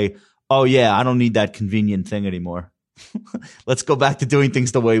going to say, oh, yeah, I don't need that convenient thing anymore. Let's go back to doing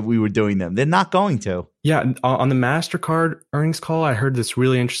things the way we were doing them. They're not going to. Yeah. On the MasterCard earnings call, I heard this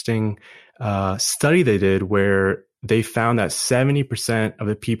really interesting study they did where they found that 70% of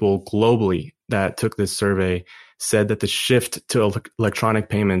the people globally that took this survey said that the shift to electronic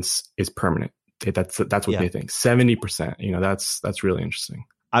payments is permanent. That's what they think. 70%. That's really interesting.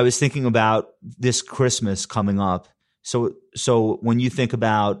 I was thinking about this Christmas coming up. So when you think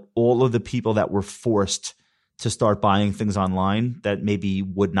about all of the people that were forced to start buying things online that maybe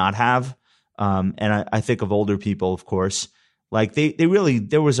would not have, and I think of older people, of course, like they really,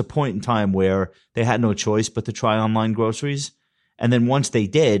 there was a point in time where they had no choice but to try online groceries. And then once they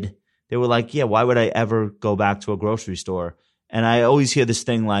did, they were like, yeah, why would I ever go back to a grocery store? And I always hear this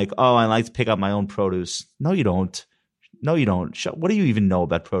thing like, oh, I like to pick up my own produce. No, you don't. No, you don't. What do you even know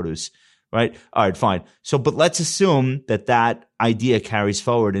about produce? Right? All right, fine. So, but let's assume that idea carries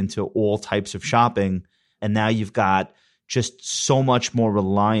forward into all types of shopping. And now you've got just so much more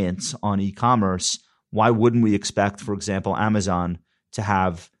reliance on e-commerce. Why wouldn't we expect, for example, Amazon to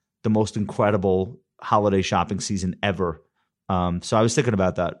have the most incredible holiday shopping season ever? So I was thinking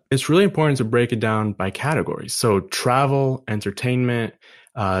about that. It's really important to break it down by categories. So travel, entertainment,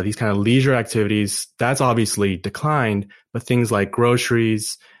 these kind of leisure activities, that's obviously declined, but things like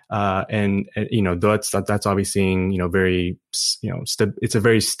groceries, and that's obviously seeing, very, it's a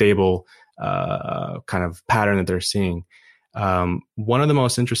very stable, kind of pattern that they're seeing. One of the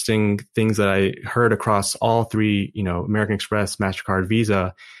most interesting things that I heard across all three, American Express, MasterCard,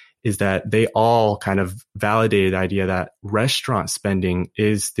 Visa, is that they all kind of validated the idea that restaurant spending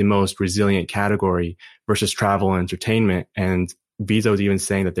is the most resilient category versus travel and entertainment. And Visa was even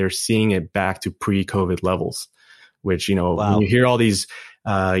saying that they're seeing it back to pre-COVID levels, which, wow. When you hear all these,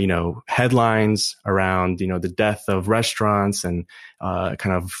 headlines around, the death of restaurants and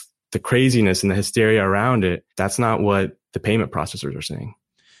kind of the craziness and the hysteria around it, that's not what the payment processors are saying.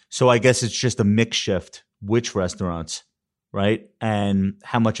 So I guess it's just a mix shift, which restaurants, right? And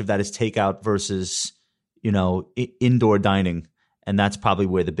how much of that is takeout versus, indoor dining. And that's probably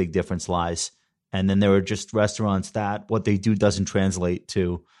where the big difference lies. And then there are just restaurants that what they do doesn't translate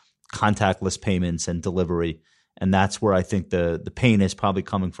to contactless payments and delivery. And that's where I think the pain is probably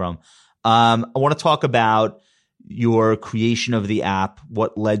coming from. I want to talk about your creation of the app,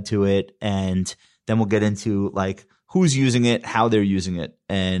 what led to it, and then we'll get into like who's using it, how they're using it,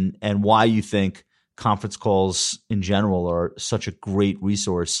 and why you think conference calls in general are such a great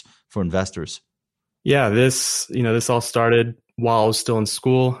resource for investors. Yeah, this all started while I was still in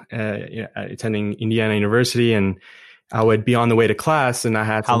school, attending Indiana University, and I would be on the way to class, and I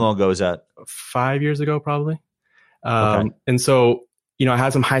had How long ago was that? 5 years ago, probably. Okay. And so, I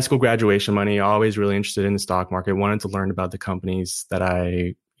had some high school graduation money, always really interested in the stock market, wanted to learn about the companies that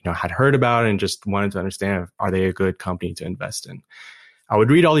I, had heard about and just wanted to understand, are they a good company to invest in? I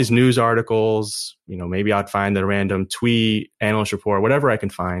would read all these news articles, maybe I'd find a random tweet, analyst report, whatever I can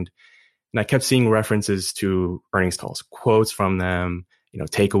find. And I kept seeing references to earnings calls, quotes from them,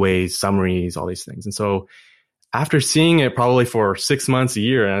 takeaways, summaries, all these things. And so after seeing it probably for 6 months, a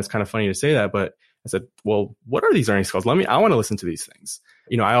year, and it's kind of funny to say that, but I said, well, what are these earnings calls? I want to listen to these things.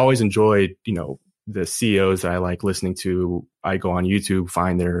 I always enjoyed, the CEOs that I like listening to. I go on YouTube,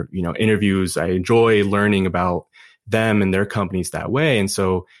 find their, interviews. I enjoy learning about them and their companies that way. And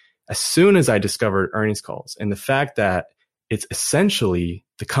so as soon as I discovered earnings calls and the fact that it's essentially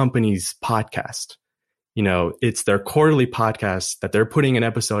the company's podcast, it's their quarterly podcast that they're putting an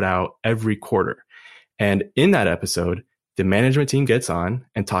episode out every quarter. And in that episode, the management team gets on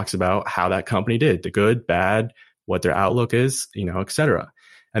and talks about how that company did, the good, bad, what their outlook is, et cetera.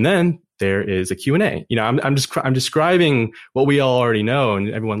 And then there is a Q&A. I'm describing what we all already know, and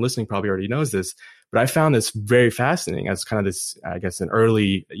everyone listening probably already knows this, but I found this very fascinating as kind of this, I guess, an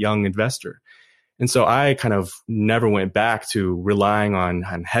early young investor. And so I kind of never went back to relying on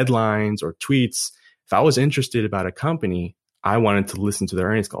headlines or tweets. If I was interested about a company, I wanted to listen to their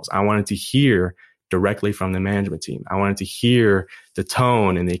earnings calls. I wanted to hear directly from the management team. I wanted to hear the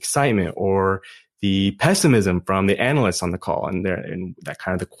tone and the excitement or the pessimism from the analysts on the call and that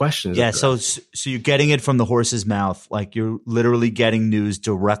kind of the questions. Yeah. So you're getting it from the horse's mouth. Like you're literally getting news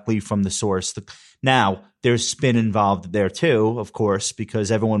directly from the source. Now there's spin involved there too, of course,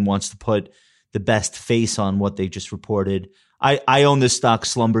 because everyone wants to put the best face on what they just reported. I own this stock,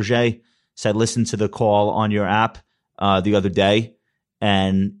 Schlumberger. So I listened to the call on your app the other day,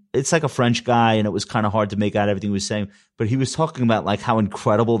 and it's like a French guy, and it was kind of hard to make out everything he was saying. But he was talking about like how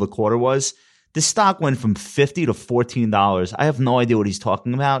incredible the quarter was. This stock went from $50 to $14. I have no idea what he's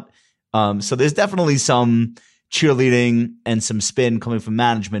talking about. So there's definitely some cheerleading and some spin coming from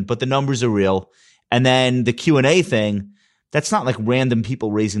management, but the numbers are real. And then the Q&A thing, that's not like random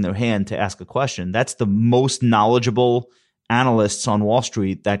people raising their hand to ask a question. That's the most knowledgeable analysts on Wall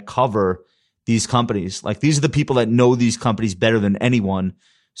Street that cover these companies. Like these are the people that know these companies better than anyone.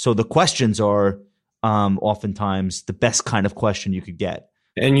 So the questions are oftentimes the best kind of question you could get.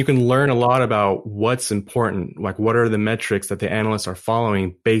 And you can learn a lot about what's important, like what are the metrics that the analysts are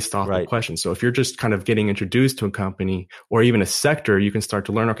following based off the questions. So if you're just kind of getting introduced to a company or even a sector, you can start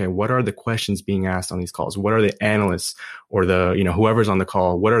to learn, okay, what are the questions being asked on these calls? What are the analysts or the, whoever's on the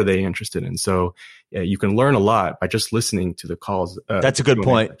call, what are they interested in? So you can learn a lot by just listening to the calls. That's a good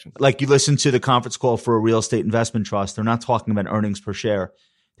point. Sections. Like you listen to the conference call for a real estate investment trust. They're not talking about earnings per share.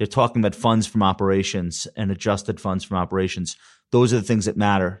 They're talking about funds from operations and adjusted funds from operations. Those are the things that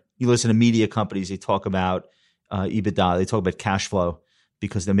matter. You listen to media companies, they talk about EBITDA, they talk about cash flow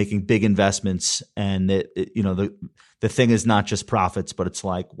because they're making big investments. And the thing is not just profits, but it's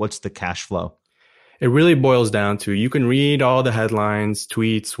like, what's the cash flow? It really boils down to, you can read all the headlines,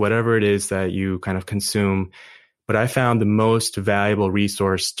 tweets, whatever it is that you kind of consume. But I found the most valuable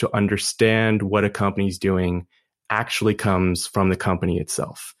resource to understand what a company's doing actually comes from the company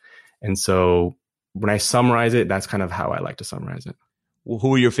itself. And so when I summarize it, that's kind of how I like to summarize it. Well,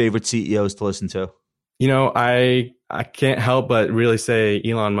 who are your favorite CEOs to listen to? I can't help but really say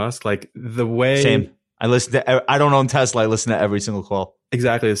Elon Musk. Like the way. Same. I don't own Tesla. I listen to every single call.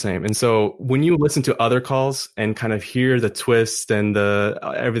 Exactly the same. And so when you listen to other calls and kind of hear the twist and the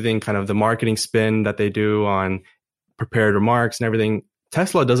everything, kind of the marketing spin that they do on prepared remarks and everything,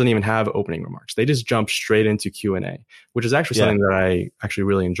 Tesla doesn't even have opening remarks. They just jump straight into Q&A, which is actually something that I actually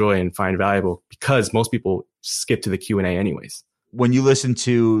really enjoy and find valuable because most people skip to the Q&A anyways. When you listen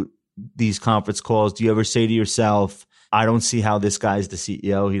to these conference calls, do you ever say to yourself, I don't see how this guy's the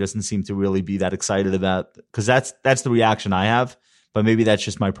CEO. He doesn't seem to really be that excited about, because that's the reaction I have, but maybe that's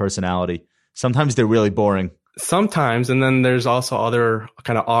just my personality. Sometimes they're really boring. Sometimes. And then there's also other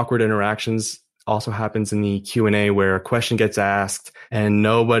kind of awkward interactions also happens in the Q&A where a question gets asked and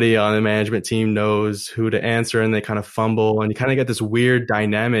nobody on the management team knows who to answer and they kind of fumble and you kind of get this weird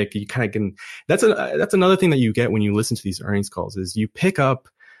dynamic. You kind of can, that's another thing that you get when you listen to these earnings calls is you pick up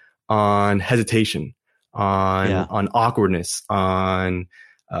on hesitation, on awkwardness, on,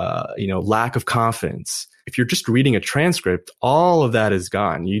 lack of confidence. If you're just reading a transcript, all of that is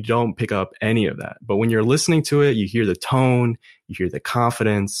gone. You don't pick up any of that. But when you're listening to it, you hear the tone, you hear the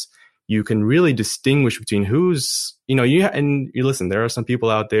confidence, you can really distinguish between who's, and you listen, there are some people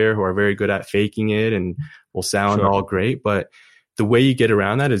out there who are very good at faking it and will sound all great, but the way you get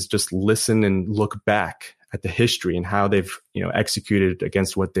around that is just listen and look back at the history and how they've, executed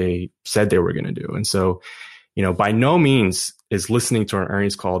against what they said they were going to do. And so, by no means is listening to an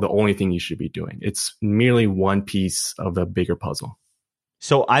earnings call the only thing you should be doing. It's merely one piece of the bigger puzzle.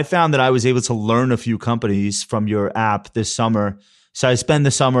 So I found that I was able to learn a few companies from your app this summer. So I spend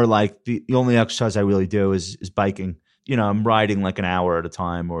the summer, like the only exercise I really do is biking. I'm riding like an hour at a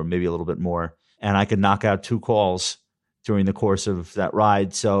time or maybe a little bit more. And I could knock out 2 calls during the course of that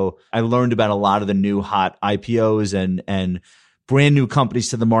ride. So I learned about a lot of the new hot IPOs and brand new companies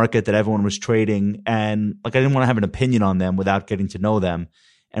to the market that everyone was trading. And like, I didn't want to have an opinion on them without getting to know them.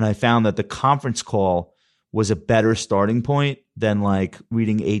 And I found that the conference call was a better starting point than like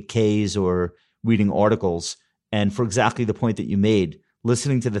reading 8Ks or reading articles. And for exactly the point that you made,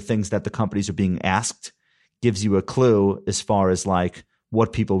 listening to the things that the companies are being asked gives you a clue as far as like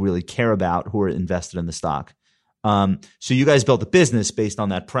what people really care about who are invested in the stock. So you guys built a business based on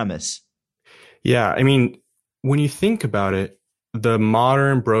that premise. Yeah. I mean, when you think about it, the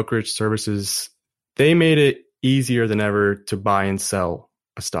modern brokerage services, they made it easier than ever to buy and sell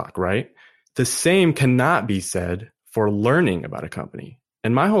a stock, right? The same cannot be said for learning about a company.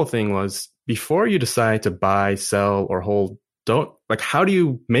 And my whole thing was, before you decide to buy, sell, or hold, how do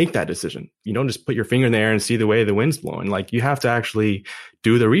you make that decision? You don't just put your finger in the air and see the way the wind's blowing. Like, you have to actually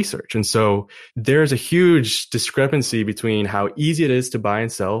do the research. And so there's a huge discrepancy between how easy it is to buy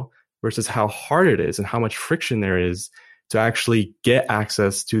and sell versus how hard it is and how much friction there is to actually get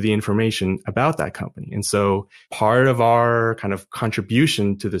access to the information about that company. And so part of our kind of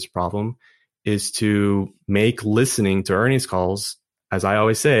contribution to this problem is to make listening to earnings calls, as I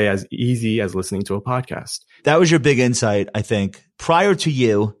always say, as easy as listening to a podcast. That was your big insight, I think. Prior to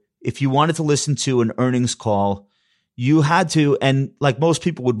you, if you wanted to listen to an earnings call, you had to, and like most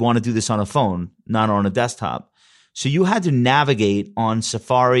people would want to do this on a phone, not on a desktop. So you had to navigate on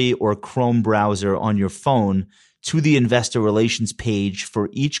Safari or Chrome browser on your phone to the investor relations page for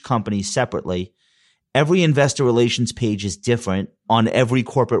each company separately. Every investor relations page is different on every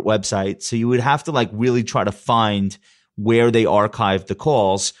corporate website. So you would have to like really try to find where they archived the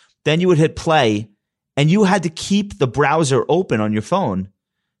calls. Then you would hit play and you had to keep the browser open on your phone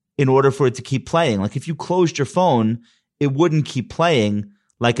in order for it to keep playing. Like if you closed your phone, it wouldn't keep playing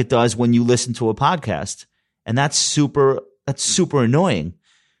like it does when you listen to a podcast. And that's super annoying.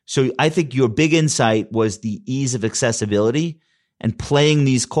 So I think your big insight was the ease of accessibility and playing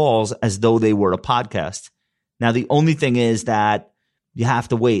these calls as though they were a podcast. Now, the only thing is that you have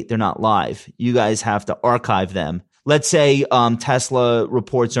to wait. They're not live. You guys have to archive them. Let's say Tesla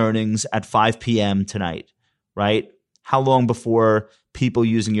reports earnings at 5 p.m. tonight, right? How long before people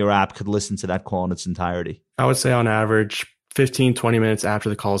using your app could listen to that call in its entirety? I would say on average, 15, 20 minutes after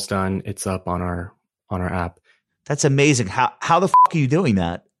the call's done, it's up on our app. That's amazing. How the fuck are you doing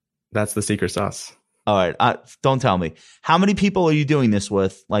that? That's the secret sauce. All right. Don't tell me. How many people are you doing this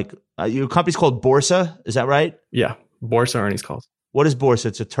with? Like your company's called Borsa. Is that right? Yeah. Borsa earnings calls. What is Borsa?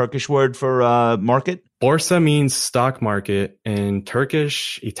 It's a Turkish word for market? Borsa means stock market in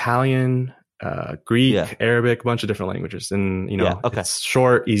Turkish, Italian, Greek, Arabic, a bunch of different languages. And, It's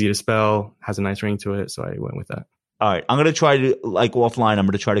short, easy to spell, has a nice ring to it. So I went with that. All right. I'm going to try to, like offline, I'm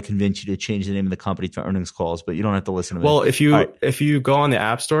going to try to convince you to change the name of the company to earnings calls, but you don't have to listen to me. Well, if you go on the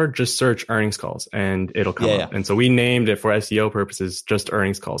App Store, just search earnings calls and it'll come up. And so we named it for SEO purposes, just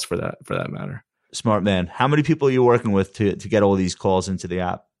earnings calls for that matter. Smart man. How many people are you working with to get all these calls into the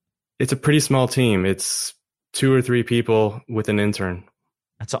app? It's a pretty small team. It's 2 or 3 people with an intern.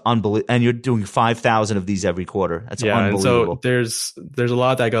 That's unbelievable. And you're doing 5,000 of these every quarter. That's unbelievable. And so there's a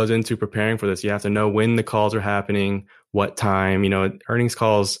lot that goes into preparing for this. You have to know when the calls are happening, what time, earnings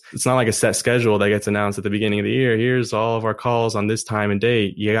calls. It's not like a set schedule that gets announced at the beginning of the year. Here's all of our calls on this time and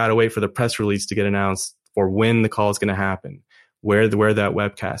date. You got to wait for the press release to get announced for when the call is going to happen, where that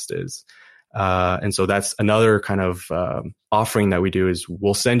webcast is. And so that's another kind of offering that we do is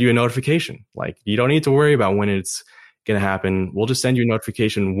we'll send you a notification. Like you don't need to worry about when it's going to happen. We'll just send you a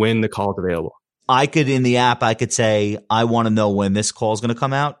notification when the call is available. In the app, I could say, I want to know when this call is going to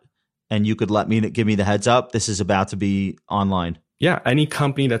come out. And you could give me the heads up. This is about to be online. Yeah. Any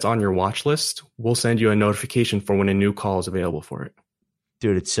company that's on your watch list, we'll send you a notification for when a new call is available for it.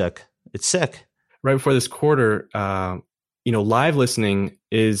 Dude, it's sick. It's sick. Right before this quarter, live listening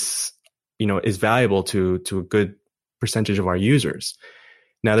is valuable to a good percentage of our users.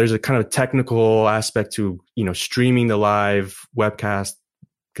 Now there's a kind of technical aspect to, streaming the live webcast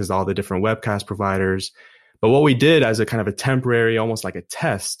because all the different webcast providers. But what we did as a kind of a temporary, almost like a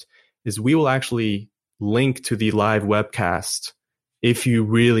test, is we will actually link to the live webcast if you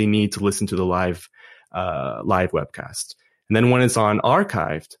really need to listen to the live webcast. And then when it's on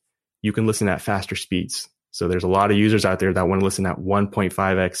archived, you can listen at faster speeds. So there's a lot of users out there that want to listen at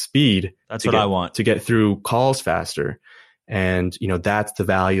 1.5x speed. That's what I want. To get through calls faster. And, that's the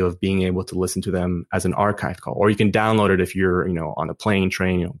value of being able to listen to them as an archived call. Or you can download it if you're, on a plane,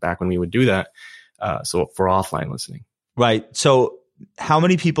 train, back when we would do that. So for offline listening. Right. So how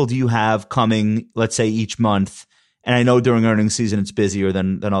many people do you have coming, let's say, each month? And I know during earnings season, it's busier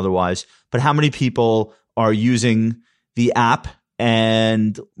than otherwise, but how many people are using the app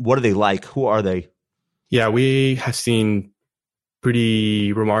and what are they like? Who are they? Yeah, we have seen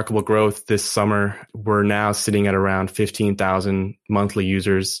pretty remarkable growth this summer. We're now sitting at around 15,000 monthly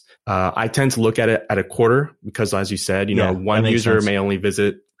users. I tend to look at it at a quarter because, as you said, one user may only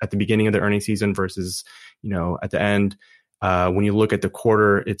visit at the beginning of the earnings season versus, at the end. When you look at the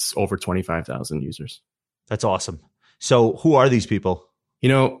quarter, it's over 25,000 users. That's awesome. So who are these people?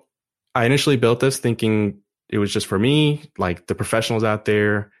 I initially built this thinking it was just for me, like the professionals out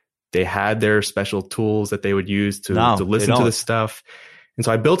there. They had their special tools that they would use to listen to this stuff. And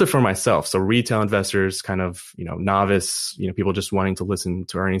so I built it for myself. So retail investors, kind of, novice, people just wanting to listen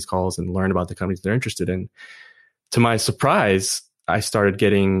to earnings calls and learn about the companies they're interested in. To my surprise, I started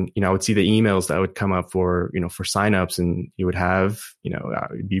getting, I would see the emails that would come up for signups, and you would have,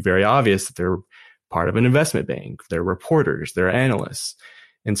 it'd be very obvious that they're part of an investment bank. They're reporters, they're analysts.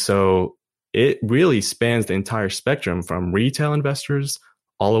 And so it really spans the entire spectrum from retail investors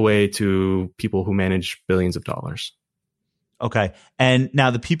all the way to people who manage billions of dollars. Okay. And now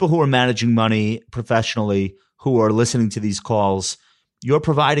the people who are managing money professionally, who are listening to these calls, you're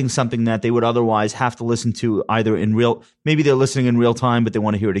providing something that they would otherwise have to listen to either maybe they're listening in real time, but they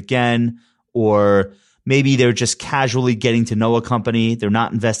want to hear it again, or maybe they're just casually getting to know a company. They're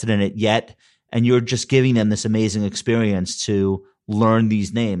not invested in it yet. And you're just giving them this amazing experience to learn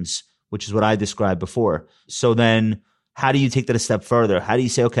these names, which is what I described before. So then how do you take that a step further? How do you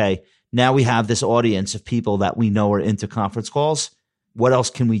say, okay, now we have this audience of people that we know are into conference calls. What else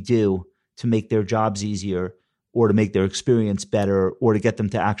can we do to make their jobs easier, or to make their experience better, or to get them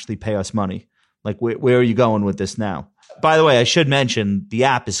to actually pay us money? Like, where are you going with this now? By the way, I should mention the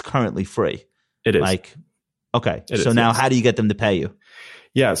app is currently free. It is. Okay. So now how do you get them to pay you?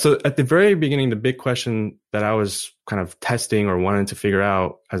 Yeah. So at the very beginning, the big question that I was kind of testing or wanting to figure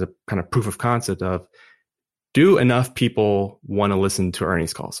out as a kind of proof of concept of, do enough people want to listen to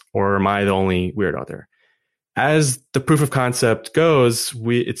earnings calls, or am I the only weird out there? As the proof of concept goes,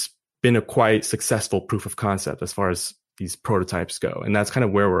 it's been a quite successful proof of concept as far as these prototypes go. And that's kind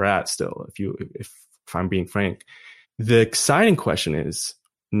of where we're at still, if I'm being frank. The exciting question is,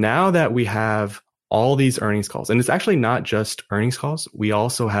 now that we have all these earnings calls, and it's actually not just earnings calls, we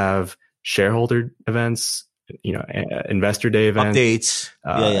also have shareholder events, investor day events,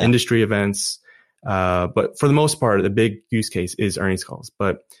 updates, industry events. But for the most part, the big use case is earnings calls.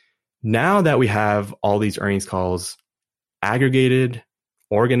 But now that we have all these earnings calls aggregated,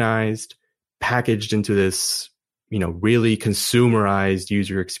 organized, packaged into this, really consumerized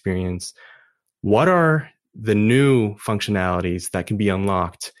user experience, what are the new functionalities that can be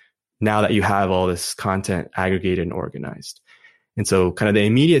unlocked now that you have all this content aggregated and organized? And so kind of the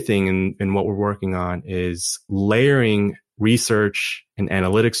immediate thing in what we're working on is layering research and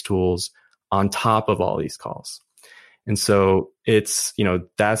analytics tools on top of all these calls. And so it's,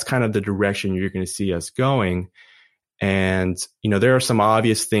 that's kind of the direction you're going to see us going. And, there are some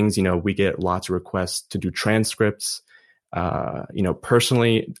obvious things, we get lots of requests to do transcripts.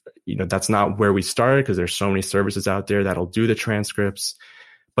 Personally, that's not where we started because there's so many services out there that'll do the transcripts.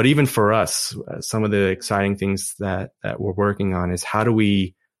 But even for us, some of the exciting things that we're working on is how do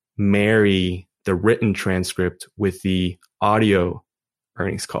we marry the written transcript with the audio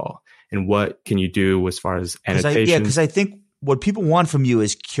earnings call? And what can you do as far as annotation? Because I think what people want from you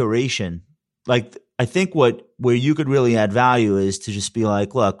is curation. Like, I think where you could really add value is to just be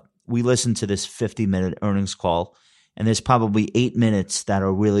like, look, we listened to this 50-minute earnings call, and there's probably 8 minutes that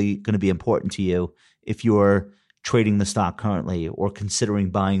are really going to be important to you if you're trading the stock currently or considering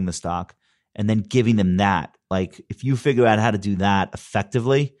buying the stock, and then giving them that. Like, if you figure out how to do that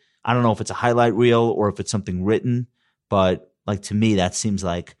effectively, I don't know if it's a highlight reel or if it's something written, but like, to me, that seems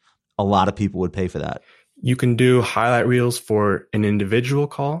like a lot of people would pay for that. You can do highlight reels for an individual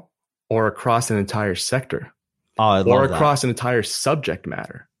call or across an entire sector. Oh, I love that. Or across an entire subject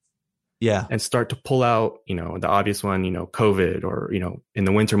matter. Yeah. And start to pull out, the obvious one, COVID, or, in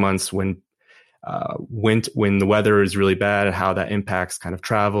the winter months when the weather is really bad, how that impacts kind of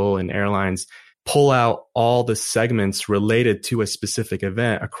travel and airlines. pull out all the segments related to a specific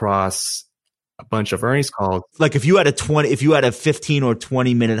event across a bunch of earnings calls. Like if you had a 15 or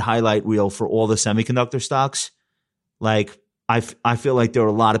 20 minute highlight reel for all the semiconductor stocks, like I feel like there are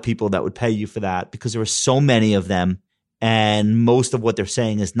a lot of people that would pay you for that because there are so many of them, and most of what they're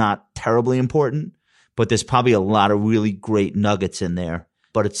saying is not terribly important, but there's probably a lot of really great nuggets in there.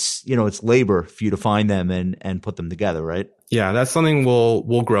 But it's labor for you to find them and put them together, right? Yeah, that's something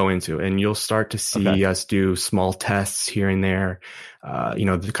we'll grow into, and you'll start to see us do small tests here and there.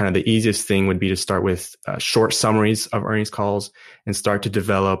 The easiest thing would be to start with short summaries of earnings calls and start to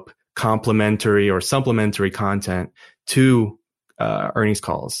develop complementary or supplementary content to earnings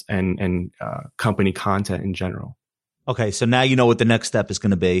calls and company content in general. Okay, so now you know what the next step is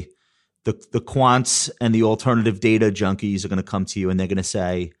going to be. The quants and the alternative data junkies are going to come to you and they're going to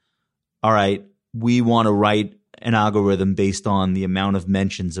say, all right, we want to write an algorithm based on the amount of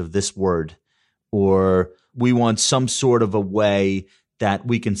mentions of this word, or we want some sort of a way that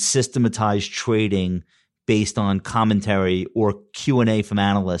we can systematize trading based on commentary or Q&A from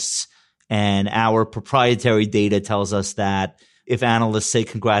analysts. And our proprietary data tells us that if analysts say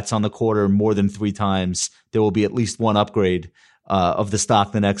congrats on the quarter more than 3 times, there will be at least one upgrade of the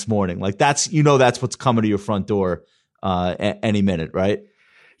stock the next morning. Like that's what's coming to your front door any minute, right?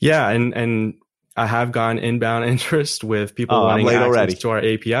 Yeah, and I have gotten inbound interest with people wanting access to our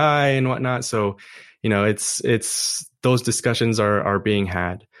API and whatnot. So, it's those discussions are being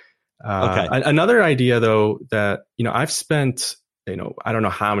had. Another idea though that I've spent I don't know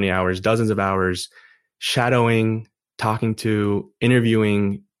how many hours, dozens of hours, shadowing, talking to,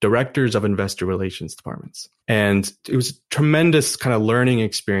 interviewing directors of investor relations departments. And it was a tremendous kind of learning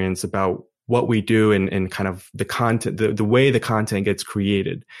experience about what we do and kind of the content, the way the content gets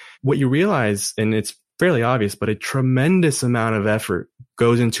created. What you realize, and it's fairly obvious, but a tremendous amount of effort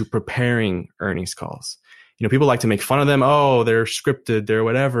goes into preparing earnings calls. People like to make fun of them. Oh, they're scripted, they're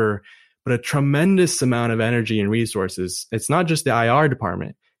whatever, but a tremendous amount of energy and resources. It's not just the IR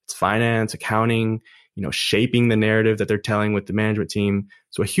department. It's finance, accounting, shaping the narrative that they're telling with the management team.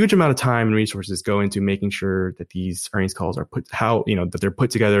 So a huge amount of time and resources go into making sure that these earnings calls are that they're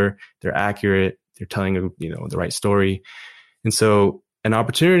put together, they're accurate, they're telling, the right story. And so an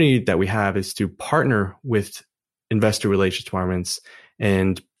opportunity that we have is to partner with investor relations departments,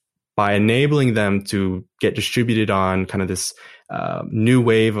 and by enabling them to get distributed on kind of this new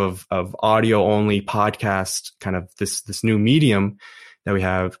wave of audio only podcast, kind of this new medium that we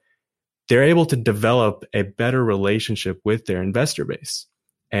have, they're able to develop a better relationship with their investor base.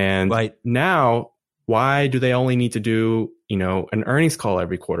 And now, why do they only need to do, an earnings call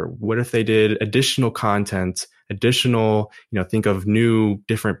every quarter? What if they did additional content, think of new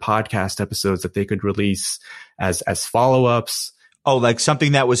different podcast episodes that they could release as follow-ups? Oh, like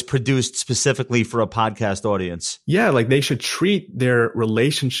something that was produced specifically for a podcast audience. Yeah, like they should treat their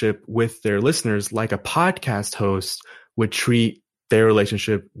relationship with their listeners like a podcast host would treat their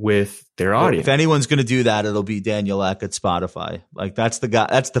relationship with their audience. If anyone's going to do that, it'll be Daniel Ek at Spotify. Like that's the guy.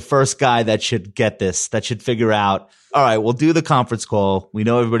 That's the first guy that should get this. That should figure out. All right, we'll do the conference call. We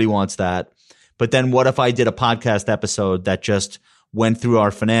know everybody wants that, but then what if I did a podcast episode that just went through our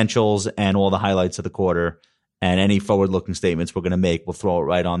financials and all the highlights of the quarter, and any forward-looking statements we're going to make, we'll throw it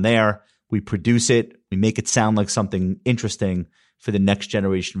right on there. We produce it. We make it sound like something interesting for the next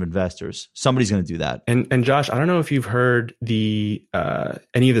generation of investors. Somebody's going to do that. And Josh, I don't know if you've heard any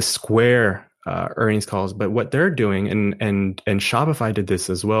of the Square earnings calls, but what they're doing, and Shopify did this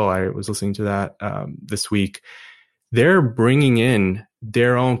as well. I was listening to that this week. They're bringing in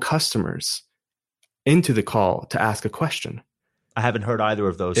their own customers into the call to ask a question. I haven't heard either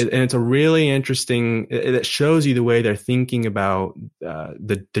of those. And it's a really interesting, it shows you the way they're thinking about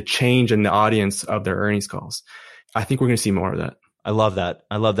the change in the audience of their earnings calls. I think we're going to see more of that. I love that.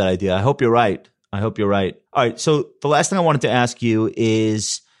 I love that idea. I hope you're right. All right. So the last thing I wanted to ask you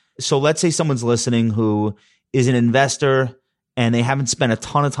is, so let's say someone's listening who is an investor and they haven't spent a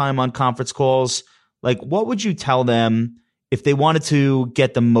ton of time on conference calls. Like, what would you tell them if they wanted to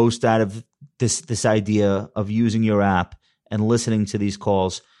get the most out of this idea of using your app and listening to these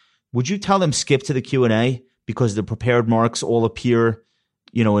calls? Would you tell them skip to the Q&A because the prepared marks all appear,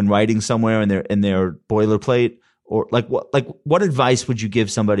 in writing somewhere in their boilerplate? Or what advice would you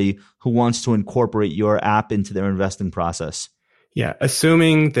give somebody who wants to incorporate your app into their investing process? Yeah,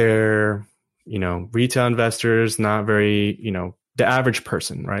 assuming they're, retail investors, not very, the average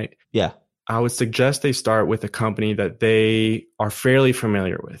person, right? Yeah. I would suggest they start with a company that they are fairly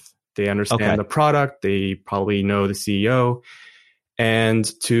familiar with. They understand the product. They probably know the CEO, and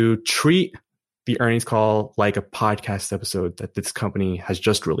to treat the earnings call like a podcast episode that this company has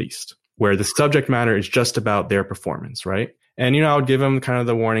just released. where the subject matter is just about their performance, right? And, I would give them kind of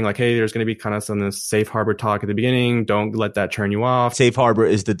the warning, like, hey, there's going to be kind of some safe harbor talk at the beginning. Don't let that turn you off. Safe harbor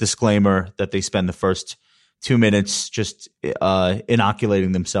is the disclaimer that they spend the first 2 minutes just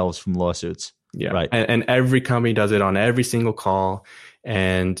inoculating themselves from lawsuits. Yeah. Right. And every company does it on every single call.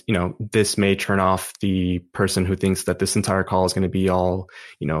 And, this may turn off the person who thinks that this entire call is going to be all,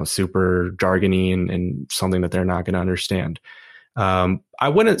 super jargony and something that they're not going to understand. I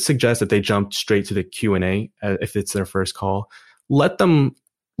wouldn't suggest that they jump straight to the Q&A if it's their first call. Let them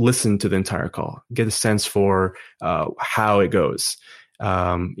listen to the entire call, get a sense for how it goes.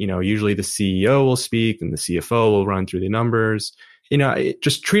 Usually the CEO will speak and the CFO will run through the numbers.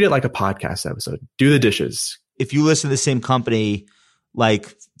 Just treat it like a podcast episode. Do the dishes. If you listen to the same company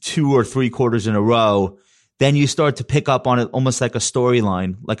like 2 or 3 quarters in a row, then you start to pick up on it almost like a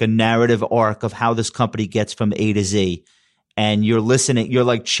storyline, like a narrative arc of how this company gets from A to Z. And you're listening, you're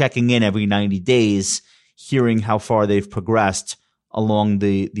like checking in every 90 days, hearing how far they've progressed along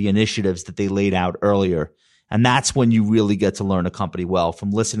the initiatives that they laid out earlier. And that's when you really get to learn a company well,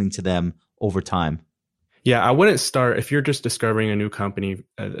 from listening to them over time. Yeah, I wouldn't start, if you're just discovering a new company,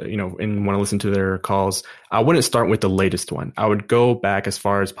 and want to listen to their calls, I wouldn't start with the latest one. I would go back as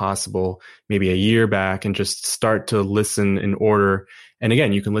far as possible, maybe a year back, and just start to listen in order. And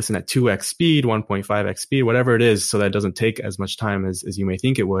again, you can listen at 2x speed, 1.5x speed, whatever it is, so that it doesn't take as much time as you may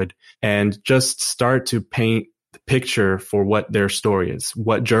think it would. And just start to paint the picture for what their story is.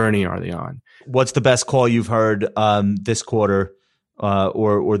 What journey are they on? What's the best call you've heard this quarter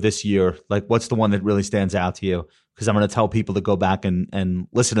or this year? Like, what's the one that really stands out to you? Because I'm going to tell people to go back and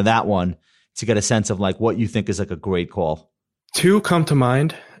listen to that one to get a sense of like what you think is like a great call. 2 come to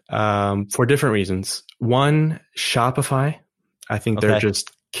mind for different reasons. One, Shopify. I think they're just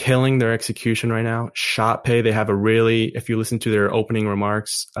killing their execution right now. ShopPay, they have if you listen to their opening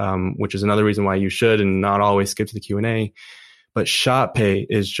remarks, which is another reason why you should and not always skip to the Q&A. But ShopPay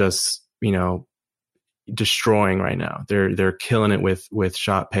is just, destroying right now. They're killing it with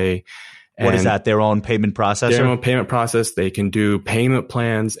ShopPay. What is that? Their own payment processor? Their own payment process. They can do payment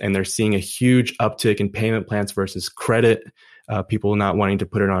plans, and they're seeing a huge uptick in payment plans versus credit. People not wanting to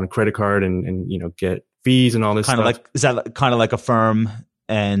put it on a credit card and get fees and all this stuff. Is that kind of like a firm?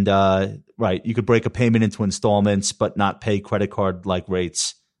 And right, you could break a payment into installments, but not pay credit card like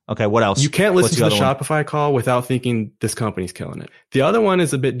rates. Okay, what else? You can't listen to the Shopify call without thinking this company's killing it. The other one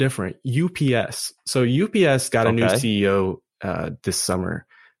is a bit different. UPS. So UPS got a new CEO this summer.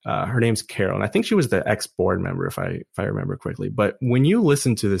 Her name's Carol, and I think she was the ex-board member, if I remember correctly. But when you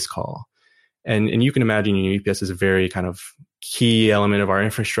listen to this call, and you can imagine UPS is a very kind of key element of our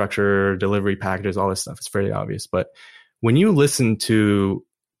infrastructure, delivery packages, all this stuff. It's very obvious. But when you listen to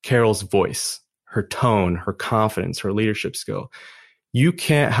Carol's voice, her tone, her confidence, her leadership skill, you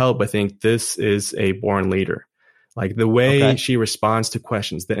can't help but think this is a born leader. Like the way she responds to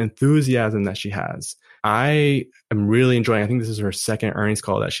questions, the enthusiasm that she has. I am really enjoying, I think this is her second earnings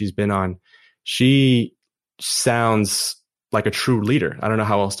call that she's been on. She sounds like a true leader. I don't know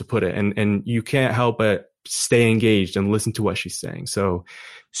how else to put it. And you can't help but stay engaged and listen to what she's saying. So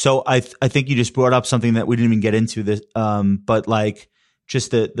I think you just brought up something that we didn't even get into this, but like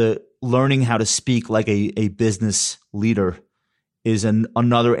just the learning how to speak like a business leader is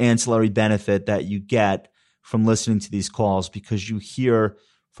another ancillary benefit that you get from listening to these calls, because you hear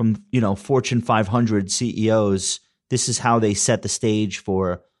from, Fortune 500 CEOs, this is how they set the stage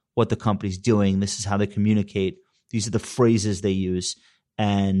for what the company's doing. This is how they communicate. These are the phrases they use.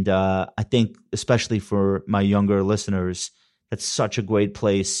 And I think, especially for my younger listeners, that's such a great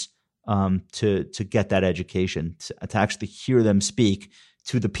place to get that education, to actually hear them speak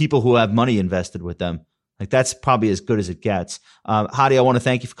to the people who have money invested with them. Like, that's probably as good as it gets. Hadi, I want to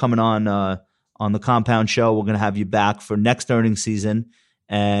thank you for coming on the Compound Show. We're going to have you back for next earnings season,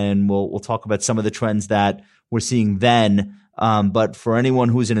 and we'll talk about some of the trends that we're seeing then. But for anyone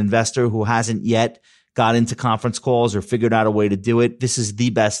who's an investor who hasn't yet got into conference calls or figured out a way to do it, this is the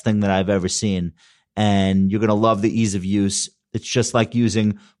best thing that I've ever seen. And you're going to love the ease of use. It's just like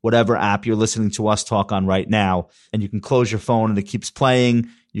using whatever app you're listening to us talk on right now. And you can close your phone and it keeps playing.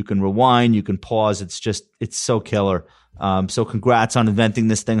 You can rewind, you can pause. It's so killer. So congrats on inventing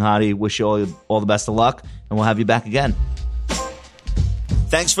this thing, Hadi. Wish you all the best of luck, and we'll have you back again.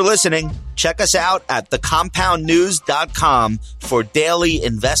 Thanks for listening. Check us out at thecompoundnews.com for daily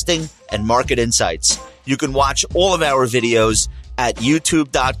investing and market insights. You can watch all of our videos at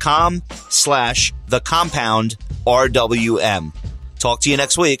youtube.com/thecompoundrwm. Talk to you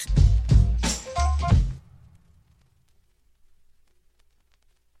next week.